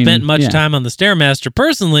 I've not spent much time on the Stairmaster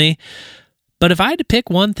personally, but if I had to pick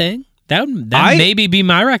one thing, that would maybe be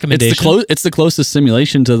my recommendation. It's the closest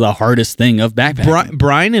simulation to the hardest thing of backpacking.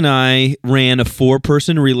 Brian and I ran a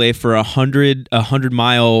 4-person relay for a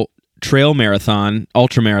 100-mile trail marathon,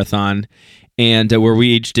 ultra marathon, and where we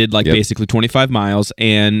each did basically 25 miles.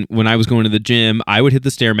 And when I was going to the gym, I would hit the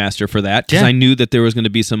Stairmaster for that, because I knew that there was going to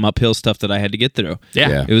be some uphill stuff that I had to get through.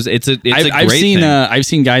 Yeah. It's a great thing. thing. I've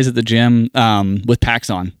seen guys at the gym with packs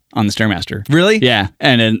on the Stairmaster. Really? Yeah.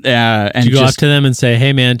 And Did you go up to them and say,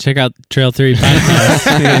 "Hey, man, check out Trail 3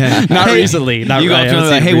 podcast"? Not recently. Not you go up to them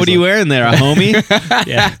like, "Hey, what are you wearing there, a homie?"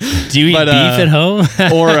 Yeah. Do you eat beef at home?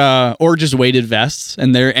 or just weighted vests,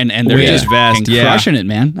 and they're Weighted just vest, crushing it,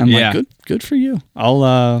 man. I'm Yeah. like, good for you.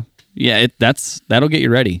 I'll that'll get you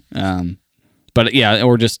ready. But yeah,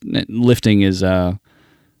 or just lifting is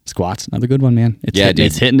squats, another good one, man.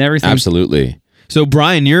 It's hitting everything. Absolutely. So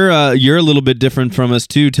Brian, you're a little bit different from us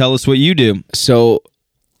too. Tell us what you do. So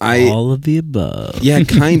All of the above. yeah,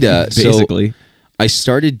 kinda. Basically. So I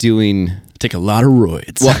started doing. Take a lot of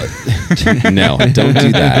roids. Well, no, don't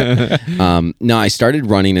do that. No, I started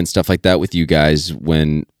running and stuff like that with you guys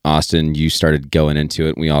when Austin, you started going into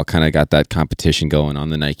it. We all kind of got that competition going on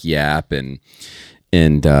the Nike app, and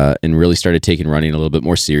really started taking running a little bit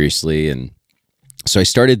more seriously. And so I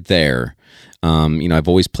started there. I've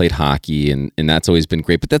always played hockey, and that's always been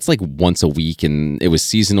great, but that's like once a week, and it was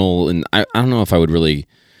seasonal, and I don't know if I would really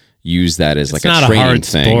use that as like a training hard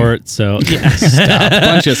thing. Sport, so Stop.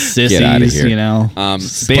 Bunch of sissies, Get out of here.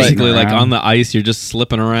 Basically, like on the ice, you're just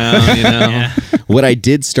slipping around. yeah. What I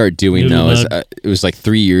did start doing Noodle though is mug. it was like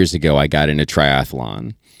 3 years ago I got into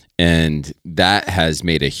triathlon, And that has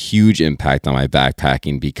made a huge impact on my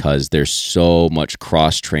backpacking because there's so much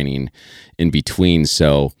cross training in between.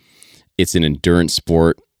 So it's an endurance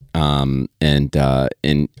sport. And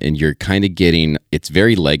you're kind of getting, it's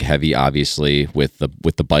very leg heavy, obviously, with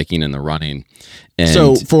the biking and the running. And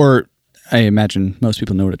So I imagine most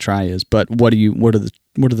people know what a tri is, but what are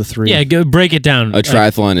the three? Yeah, go break it down. a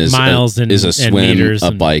triathlon is miles a, and is a and swim, meters a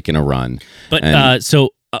and- bike, and a run. But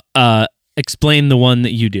And explain the one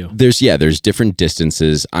that you do. there's different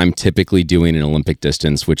distances. I'm typically doing an Olympic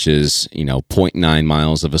distance, which is 0.9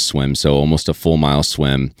 miles of a swim, so almost a full mile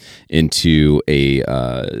swim, into a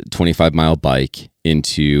 25-mile bike,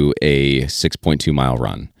 into a 6.2 mile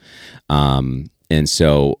run. And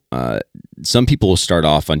so some people will start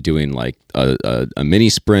off on doing like a mini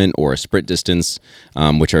sprint or a sprint distance,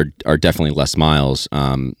 which are definitely less miles.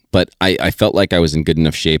 But I felt like I was in good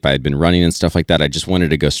enough shape. I had been running and stuff like that. I just wanted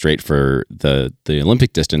to go straight for the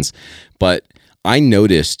Olympic distance. But I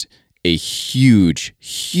noticed a huge,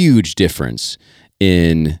 huge difference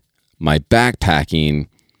in my backpacking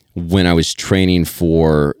when I was training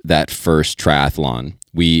for that first triathlon.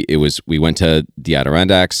 We went to the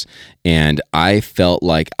Adirondacks, and I felt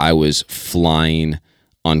like I was flying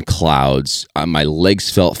on clouds. My legs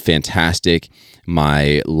felt fantastic.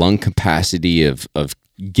 My lung capacity of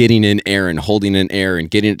getting in air and holding in air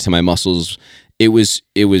and getting it to my muscles, it was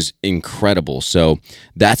incredible. So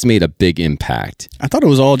that's made a big impact. I thought it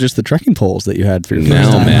was all just the trekking poles that you had for your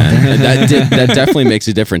first No, time. man, that definitely makes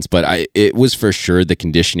a difference. But it was for sure the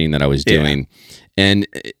conditioning that I was doing, and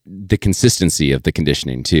the consistency of the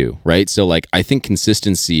conditioning too, right? So like, I think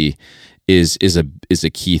consistency is a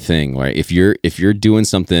key thing, right? If you're doing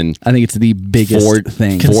something, I think it's the biggest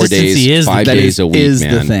thing. 4 Consistency days, is the 5 thing. days a week, is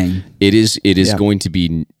man, the thing. it is Yeah. going to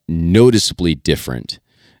be noticeably different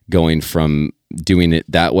going from doing it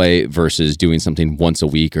that way versus doing something once a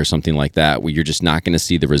week or something like that, where you're just not going to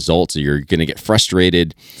see the results, or you're going to get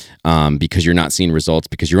frustrated because you're not seeing results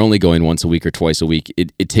because you're only going once a week or twice a week.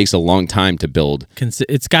 It takes a long time to build.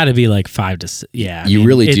 It's got to be like 5 to 6. Yeah, You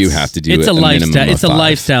really do have to do it's it a a minimum lifestyle. of It's a 5.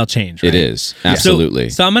 lifestyle change. Right? It is, absolutely.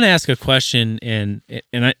 So I'm going to ask a question, and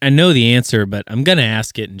I know the answer, but I'm going to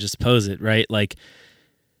ask it and just pose it, right? Like,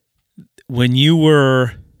 when you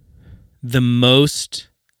were the most,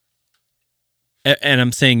 and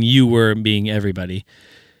I'm saying you were being everybody,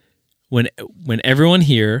 when everyone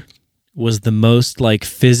here was the most like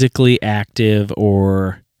physically active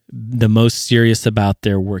or the most serious about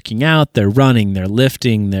their working out, their running, their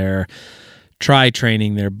lifting, their tri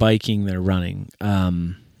training, their biking, their running.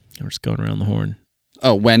 We're just going around the horn.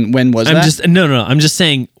 Oh, when was I'm that? just no. I'm just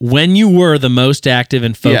saying when you were the most active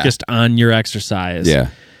and focused on your exercise. Yeah,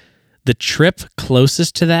 The trip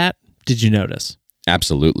closest to that, did you notice?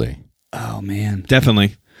 absolutely. Oh man.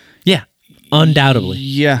 Definitely. Yeah, undoubtedly.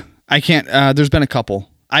 Yeah, I can't. There's been a couple.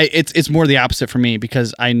 It's more the opposite for me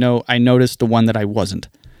because I noticed the one that I wasn't.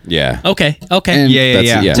 Yeah. Okay. And- Yeah.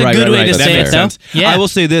 It's a good way to That's say fair. it, though. Sense. Yeah. I will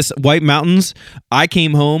say this: White Mountains. I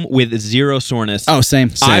came home with zero soreness. Oh,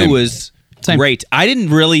 same. I was Same. great. I didn't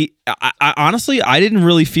really, I honestly, I didn't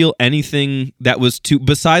really feel anything that was too,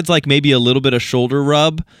 besides like maybe a little bit of shoulder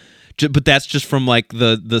rub, but that's just from like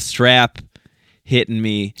the strap hitting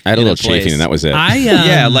me. I had a in little place. chafing, and that was it.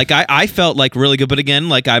 Yeah, like I felt like really good, but again,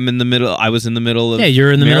 like I was in the middle of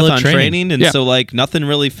you're in the middle of marathon training. and Yeah. so like nothing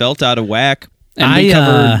really felt out of whack. And we I,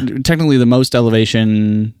 covered technically the most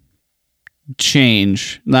elevation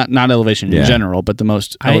change, not elevation Yeah. in general, but the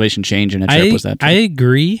most elevation change in a trip was that trip. I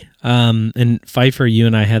agree. And Pfeiffer, you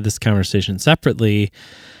and I had this conversation separately.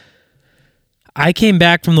 I came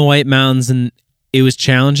back from the White Mountains and it was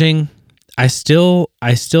challenging. I still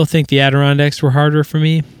think the Adirondacks were harder for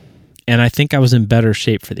me, and I think I was in better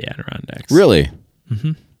shape for the Adirondacks. Really?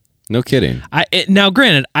 Mm-hmm. No kidding. Now,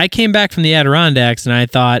 granted, I came back from the Adirondacks and I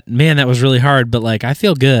thought, man, that was really hard, but like I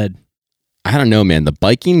feel good. I don't know, man. The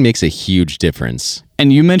biking makes a huge difference.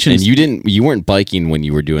 and you mentioned And you weren't biking when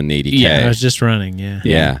you were doing the 80K. I was just running. Yeah.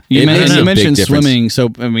 Yeah. You, It men- makes a you big mentioned difference. swimming, so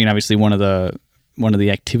I mean, obviously one of the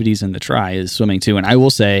activities in the tri is swimming too. And I will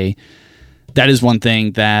say that is one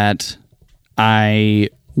thing that I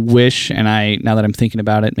wish, and now that I'm thinking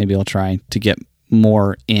about it, maybe I'll try to get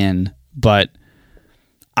more in. But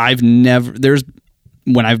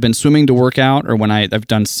when I've been swimming to work out, or when I've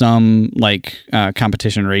done some like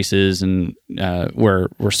competition races and where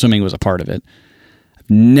swimming was a part of it, I've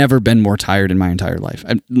never been more tired in my entire life.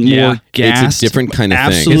 I'm more gassed. It's a different kind of thing.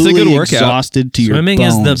 Absolutely It's a good workout. exhausted to Swimming your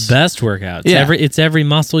is bones. the best workout. Yeah. It's every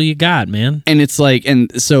muscle you got, man. And it's like, and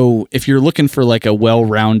so if you're looking for like a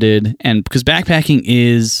well-rounded, and because backpacking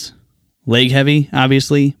is leg heavy,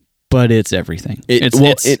 obviously, but it's everything.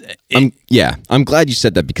 I'm glad you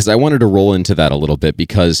said that because I wanted to roll into that a little bit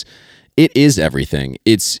because it is everything.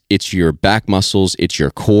 It's your back muscles, it's your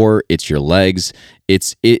core, it's your legs,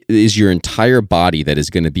 it is your entire body that is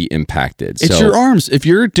going to be impacted. It's your arms. If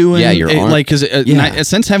you're doing your arm. like because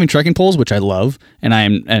since having trekking poles, which I love, and I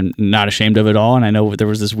am not ashamed of it all, and I know there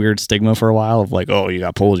was this weird stigma for a while of like, oh, you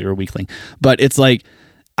got poles, you're a weakling. But it's like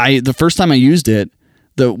the first time I used it,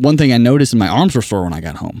 the one thing I noticed, my arms were sore when I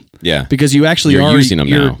got home. Yeah, because you actually you're using them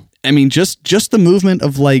now. I mean, just the movement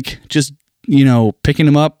of like just picking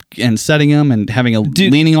them up and setting them and having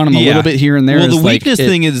leaning on them a little bit here and there. Well, the weakness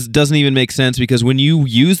thing doesn't even make sense because when you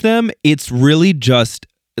use them, it's really just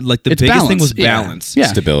like the biggest thing was balance,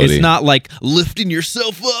 stability. It's not like lifting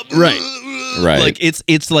yourself up, right. Like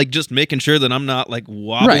it's like just making sure that I'm not like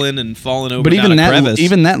wobbling and falling over. But even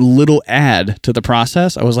that little add to the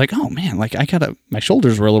process, I was like, oh man, like my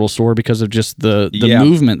shoulders were a little sore because of just the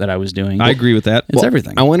movement that I was doing. I agree with that. It's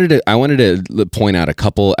everything. I wanted to point out a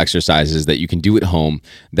couple exercises that you can do at home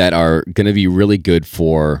that are going to be really good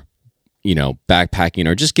for backpacking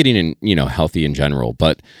or just getting in healthy in general.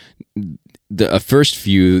 But the first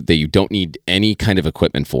few that you don't need any kind of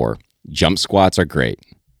equipment for, jump squats are great.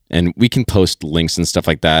 And we can post links and stuff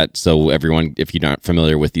like that. So everyone, if you're not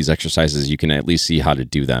familiar with these exercises, you can at least see how to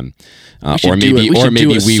do them. Maybe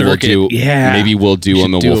we'll do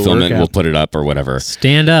them and we'll film it and we'll put it up or whatever.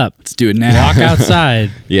 Stand up. Let's do it now. Walk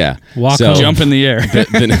outside. Yeah. Walk home. Jump in the air.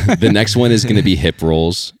 The next one is going to be hip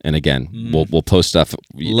rolls. And again, we'll post stuff.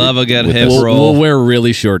 Love a good hip We'll roll. wear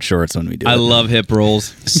really short shorts when we do it. I love hip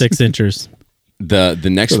rolls. 6 inches. The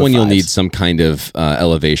next one you'll need some kind of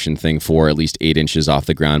elevation thing for at least 8 inches off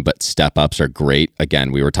the ground, but step ups are great.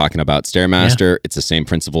 Again, we were talking about Stairmaster. It's the same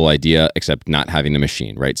principle idea, except not having the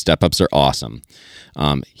machine, right? Step ups are awesome.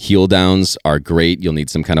 Heel downs are great. You'll need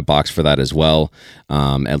some kind of box for that as well.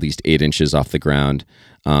 At least 8 inches off the ground.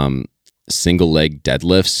 Single leg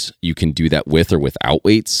deadlifts, you can do that with or without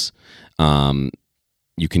weights.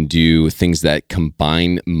 You can do things that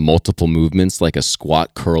combine multiple movements like a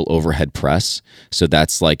squat, curl, overhead press. So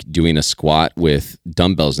that's like doing a squat with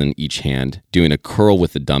dumbbells in each hand, doing a curl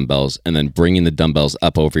with the dumbbells, and then bringing the dumbbells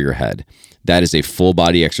up over your head. That is a full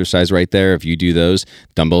body exercise right there. If you do those,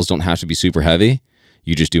 dumbbells don't have to be super heavy.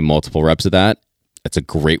 You just do multiple reps of that. It's a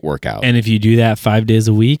great workout. And if you do that 5 days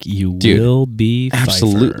a week, you will be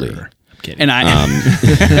absolutely. Pfeiffer. Kidding. And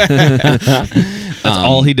that's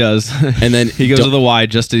all he does. And then he goes to the Y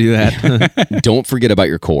just to do that. Don't forget about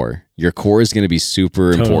your core. Your core is going to be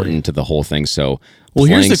super important to the whole thing. So,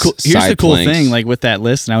 here's the cool thing. Like with that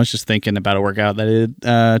list, and I was just thinking about a workout that I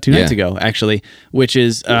did 2 nights ago, actually, which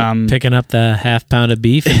is picking up the half pound of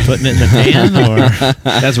beef and putting it in the pan. Or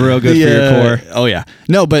that's real good for your core. Oh yeah,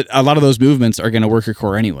 no, but a lot of those movements are going to work your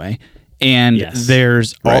core anyway. And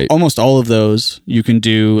there's almost all of those you can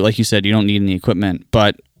do. Like you said, you don't need any equipment,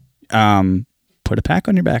 but put a pack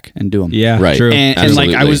on your back and do them. Yeah, right. True. And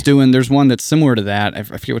like I was doing, there's one that's similar to that. I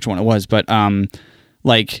forget which one it was, but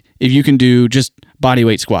like if you can do just body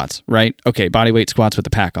weight squats, right? Okay, body weight squats with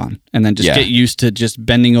the pack on, and then just get used to just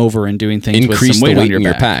bending over and doing things with some weight on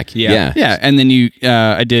your back. Yeah. And then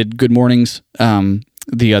I did good mornings.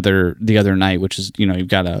 The other night, which is you've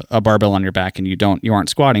got a barbell on your back and you aren't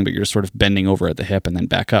squatting, but you're just sort of bending over at the hip and then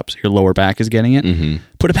back up, so your lower back is getting it. Mm-hmm.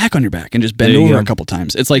 Put a pack on your back and just bend over a couple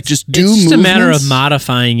times. It's like just do. It's just a matter of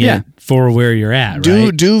modifying it for where you're at.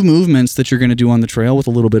 Right? Do movements that you're going to do on the trail with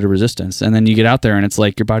a little bit of resistance, and then you get out there and it's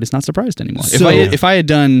like your body's not surprised anymore. So, if I had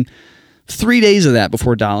done 3 days of that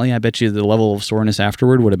before Dolly, I bet you the level of soreness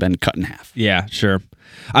afterward would have been cut in half. Yeah, sure.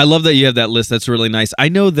 I love that you have that list. That's really nice. I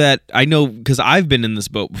know because I've been in this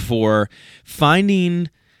boat before, finding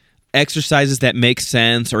exercises that make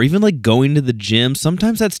sense or even like going to the gym.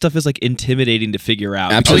 Sometimes that stuff is like intimidating to figure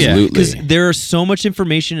out. Absolutely. Because there's so much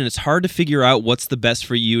information and it's hard to figure out what's the best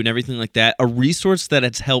for you and everything like that. A resource that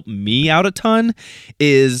has helped me out a ton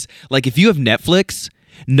is like if you have Netflix,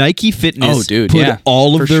 Nike Fitness put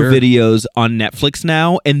all of their videos on Netflix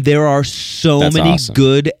now, and there are so many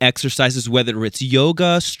good exercises, whether it's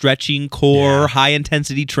yoga, stretching, core,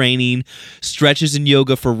 high-intensity training, stretches and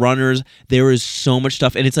yoga for runners. There is so much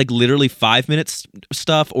stuff, and it's like literally 5 minutes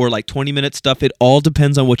stuff or like 20-minute stuff. It all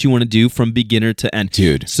depends on what you want to do from beginner to end.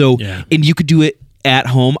 Dude. So, and you could do it at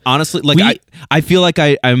home. Honestly, like I feel like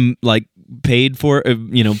I'm like, paid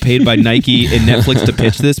by Nike and Netflix to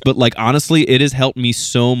pitch this, but like honestly it has helped me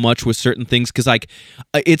so much with certain things because like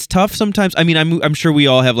it's tough sometimes. I mean, I'm sure we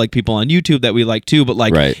all have like people on YouTube that we like too, but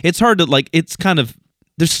like it's hard to like, it's kind of,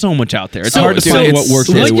 there's so much out there. It's hard to find what works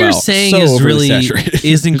really well. What you're saying is really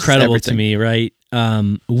is incredible to me, right?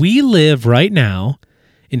 We live right now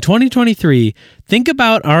in 2023, think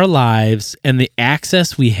about our lives and the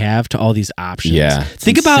access we have to all these options. Yeah,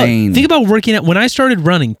 Think insane. about working out. When I started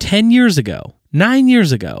running 9 years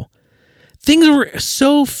ago, things were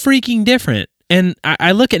so freaking different. And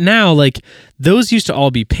I look at now, like, those used to all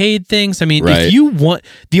be paid things. I mean, Right. if you want,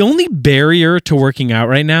 the only barrier to working out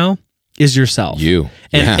right now is yourself. You.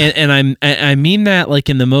 And, Yeah. and I mean that like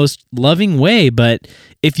in the most loving way, but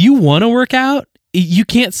if you want to work out, you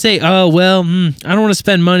can't say, oh, well, I don't want to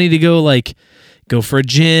spend money to go for a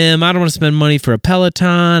gym. I don't want to spend money for a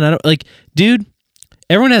Peloton. Dude,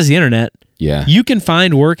 everyone has the internet. Yeah. You can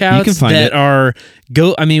find workouts You can find that it. are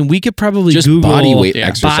I mean, we could probably Just Google body weight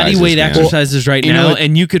exercises, man. exercises right you know now, what-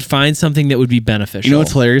 and you could find something that would be beneficial. You know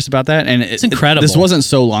what's hilarious about that? And it's incredible. This wasn't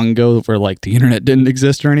so long ago where like the internet didn't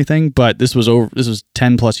exist or anything, but this was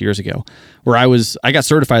 10 plus years ago where I got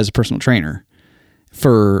certified as a personal trainer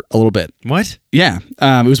for a little bit. What? Yeah.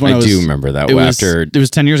 It was when I I was. do remember that. It was, After, it was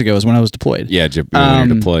 10 years ago. It was when I was deployed. yeah, when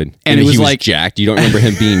you're deployed, and it was he like- jacked. You don't remember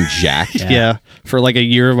him being jacked? Yeah. For like a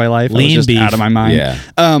year of my life. I Lean was just beef. out of my mind. Yeah.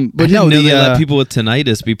 But I no, didn't know the, they let people with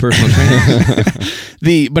tinnitus be personal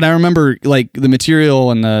trainers. but I remember like the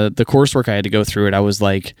material and the coursework I had to go through it. I was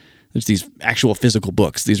like, there's these actual physical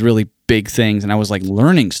books, these really big things. And I was like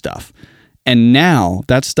learning stuff. And now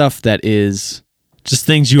that's stuff that is just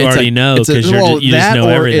things you it's already a- know it's a- because well, you just that know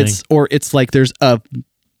or everything. It's like there's a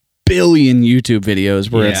billion YouTube videos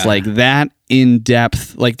where it's Yeah. like that in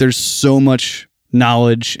depth. Like there's so much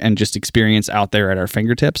knowledge and just experience out there at our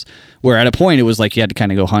fingertips. Where at a point it was like you had to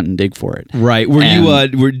kind of go hunt and dig for it. Right. Were you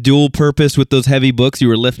were dual purpose with those heavy books? You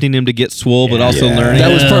were lifting him to get swole, but also Yeah. learning.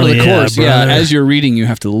 That was part of the Hell yeah, course. Yeah, brother. as you're reading, you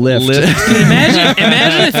have to lift.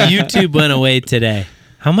 Imagine if YouTube went away today.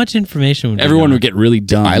 How much information would be Everyone gone? would get really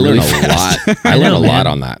dumb. I learned really a fast. lot. I learned a know, lot man.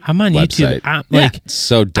 on that. I'm on website. YouTube. I'm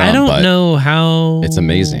So dumb. I don't but know how. it's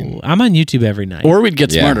amazing. I'm on YouTube every night. Or we'd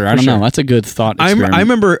get Yeah, smarter. I for don't sure. know. That's a good thought. I Experiment.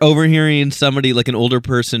 remember overhearing somebody, like an older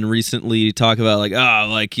person, recently talk about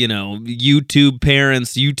YouTube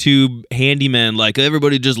parents, YouTube handymen, like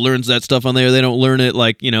everybody just learns that stuff on there. They don't learn it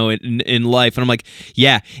in life. And I'm like,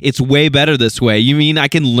 yeah, it's way better this way. You mean I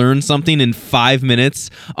can learn something in 5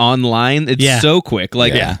 minutes online? It's so quick.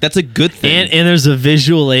 Like Yeah. that's a good thing. and there's a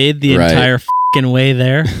visual aid the Right. entire fucking way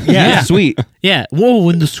there. yeah, sweet. Yeah. Whoa,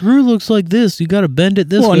 when the screw looks like this, you got to bend it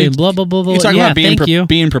this Well, and way you- and blah, blah, blah, blah. You talk yeah, about being thank you.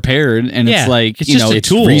 being prepared, and Yeah, it's like it's you just know a it's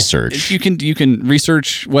tool. research. You can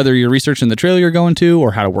research whether you're researching the trail you're going to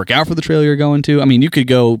or how to work out for the trail you're going to. I mean, you could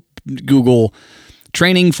go Google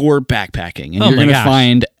training for backpacking, and Oh you're my going to gosh.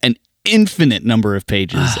 find an infinite number of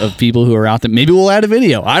pages of people who are out there. Maybe we'll add a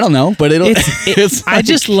video. I don't know, but it's I like-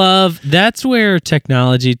 just love that's where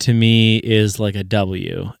technology to me is like a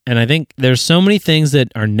W. And I think there's so many things that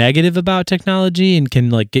are negative about technology and can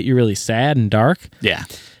like get you really sad and dark. yeah.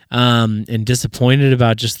 And disappointed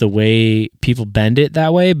about just the way people bend it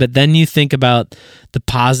that way. But then you think about the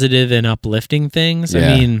positive and uplifting things.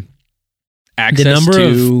 Yeah. I mean, Access the number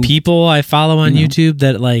to of people I follow on you know. YouTube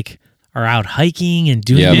that like are out hiking and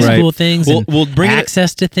doing Yeah, these right. cool things Well- and well, bringing it-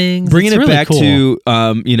 access to things. Bringing It's it really back cool.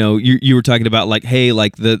 to you were talking about like, hey,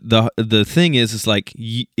 like the thing is like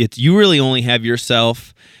you really only have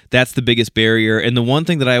yourself. That's the biggest barrier. And the one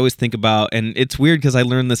thing that I always think about, and it's weird because I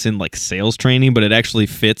learned this in like sales training, but it actually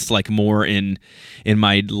fits like more in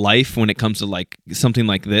my life when it comes to like something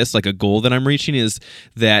like this, like a goal that I'm reaching, is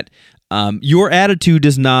that your attitude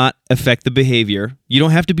does not affect the behavior. You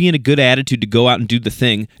don't have to be in a good attitude to go out and do the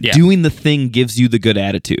thing. Yeah. Doing the thing gives you the good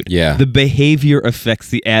attitude. Yeah. The behavior affects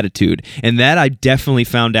the attitude. And that I definitely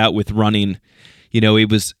found out with running.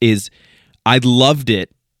 I loved it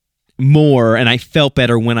more and I felt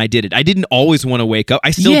better when I did it. I didn't always want to wake up. I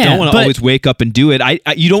still Yeah, don't want to but- always wake up and do it.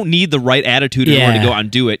 You don't need the right attitude in order to Yeah. go out and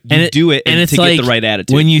do it. You do it and it's to like get the right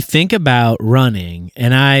attitude. when you think about running,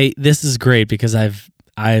 and this is great because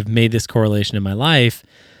I've made this correlation in my life.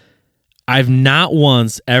 I've not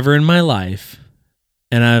once ever in my life,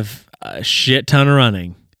 and I've a shit ton of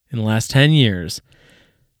running in the last 10 years.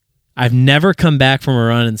 I've never come back from a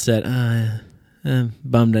run and said, I'm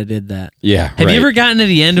bummed I did that. Yeah. Have right. you ever gotten to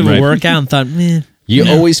the end of a workout and thought, man, You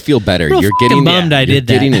always feel better. Real You're fucking getting bummed I you're did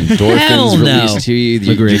that. getting endorphins Hell no. released to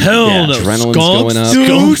you. Agreed. Hell no. Adrenaline's Skunks, going up.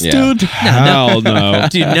 skunks, Yeah. dude. Hell no.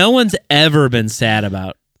 Dude, no one's ever been sad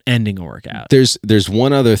about ending a workout. There's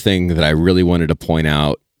one other thing that I really wanted to point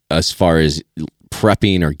out as far as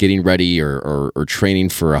prepping or getting ready or training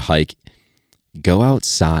for a hike. Go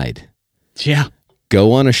outside. yeah.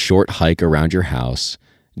 Go on a short hike around your house.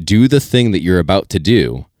 Do the thing that you're about to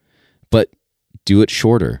do, but do it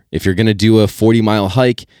shorter. If you're going to do a 40-mile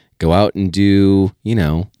hike, go out and do,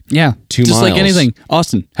 Yeah. 2 Just miles. like anything.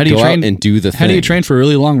 Austin, how do you Go train out and do the How do you thing. train for a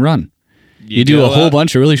really long run? You do go a whole out-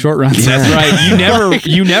 bunch of really short runs. That's right.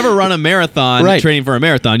 You never run a marathon Right. training for a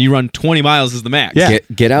marathon. You run 20 miles is the max. Yeah.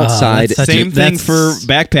 Get outside. that's such a- Same thing that's- for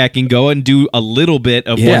backpacking. Go and do a little bit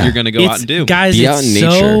of Yeah. what you're going to go out and do. Guys, Be out in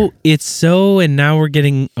nature. it's so, and now we're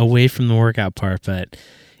getting away from the workout part, but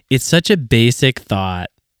it's such a basic thought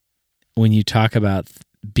when you talk about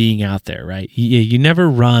being out there, right? You never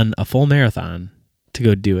run a full marathon to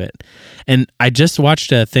go do it. And I just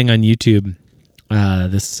watched a thing on YouTube.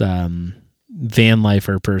 This van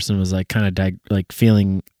lifer person was like kind of like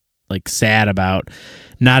feeling like sad about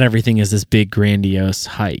not everything is this big grandiose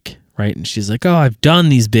hike, right? And she's like, oh, I've done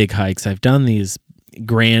these big hikes. I've done these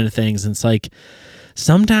grand things. And it's like,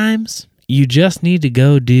 sometimes you just need to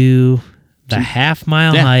go do the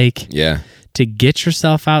half-mile Yeah. hike Yeah. to get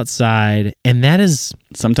yourself outside. And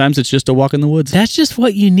Sometimes it's just a walk in the woods. that's just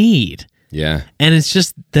what you need. Yeah. And it's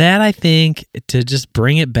just that, I think, to just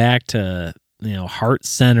bring it back to, heart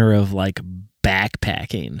center of like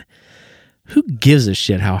backpacking. Who gives a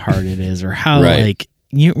shit how hard it is or how Right. like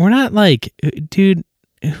we're not like, dude,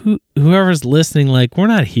 whoever's listening, like, we're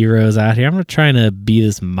not heroes out here. I'm not trying to be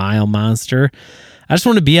this mile monster. I just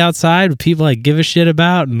want to be outside with people I give a shit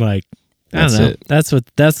about, and like, I That's don't know. it. That's what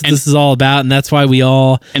this is all about, and that's why we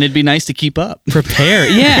all And it'd be nice to keep up. prepare.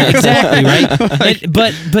 Yeah, exactly, right?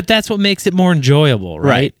 But that's what makes it more enjoyable, right?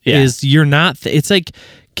 Right, yeah. Is you're not it's like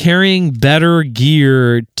carrying better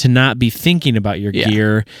gear to not be thinking about your Yeah.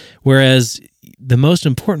 gear, whereas the most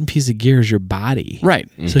important piece of gear is your body. Right.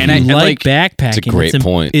 So if And you I like backpacking, It's a great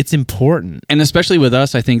point. It's important. And especially with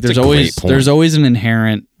us, I think It's a great point. there's always an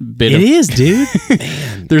inherent bit It of is, dude.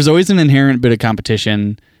 there's always an inherent bit of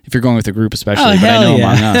competition if you're going with a group, especially. Oh, but I hell know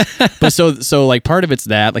yeah. among us. But so like part of it's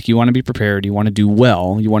that, like, you want to be prepared, you want to do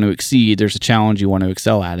well, you want to exceed. There's a challenge, you want to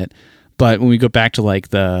excel at it. But when we go back to like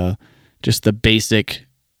the basic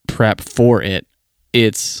prep for it,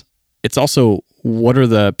 it's also what are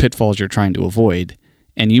the pitfalls you're trying to avoid.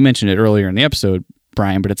 And you mentioned it earlier in the episode,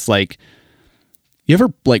 Brian, but it's like, you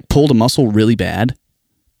ever like pulled a muscle really bad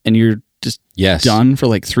and you're just Yes. done for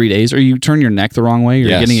like 3 days, or you turn your neck the wrong way, you're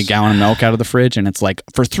Yes. getting a gallon of milk out of the fridge and it's like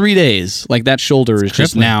for 3 days, like that shoulder is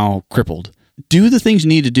just crippling. now crippled. Do the things you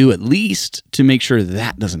need to do at least to make sure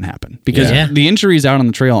that doesn't happen, because Yeah. the injuries out on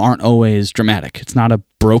the trail aren't always dramatic. It's not a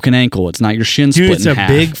broken ankle. It's not your shin Dude, split it's in a half.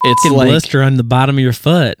 big It's fucking like, blister on the bottom of your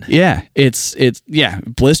foot. yeah, it's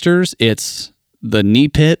blisters. It's the knee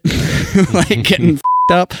pit, like getting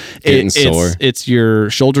f***ed up. Getting sore. It's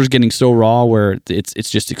your shoulders getting so raw where it's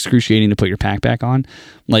just excruciating to put your pack back on.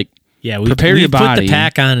 Like, Yeah, we Prepare your put body. the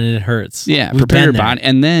pack on and it hurts. yeah, We've prepare your been there. body,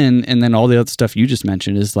 and then all the other stuff you just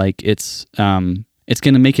mentioned is like it's going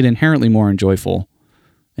to make it inherently more enjoyable.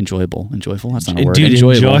 That's not a word. Dude,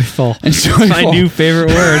 enjoyable. enjoyable. Enjoyable. My new favorite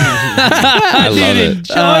word. I love it.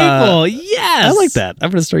 Enjoyable. Yes. I like that. I'm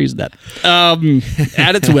going to start using that.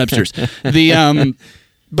 Add it to Webster's.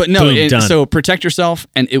 But no. Boom, done. So protect yourself,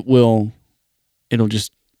 and it'll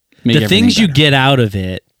just make The things everything you better. get out of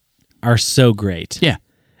it are so great. Yeah.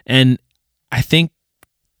 And I think,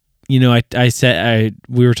 I said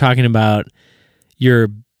we were talking about your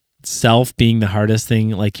self being the hardest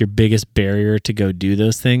thing, like your biggest barrier to go do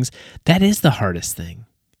those things. That is the hardest thing.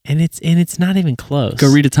 And it's not even close.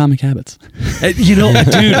 Go read Atomic Habits. Dude,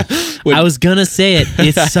 I was gonna say it.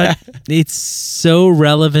 It's so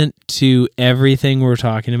relevant to everything we're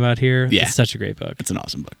talking about here. Yeah. It's such a great book. It's an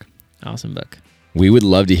awesome book. Awesome book. We would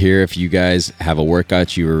love to hear if you guys have a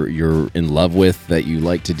workout you're in love with that you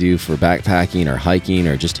like to do for backpacking or hiking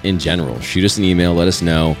or just in general. Shoot us an email. Let us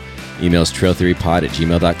know. Email's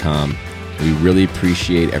trailtheorypod@gmail.com. We really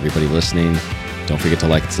appreciate everybody listening. Don't forget to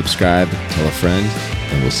like and subscribe. Tell a friend.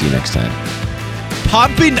 And we'll see you next time.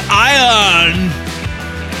 Pumping iron.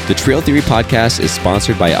 The Trail Theory Podcast is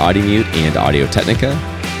sponsored by Audimute and Audio Technica.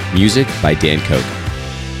 Music by Dan Koch.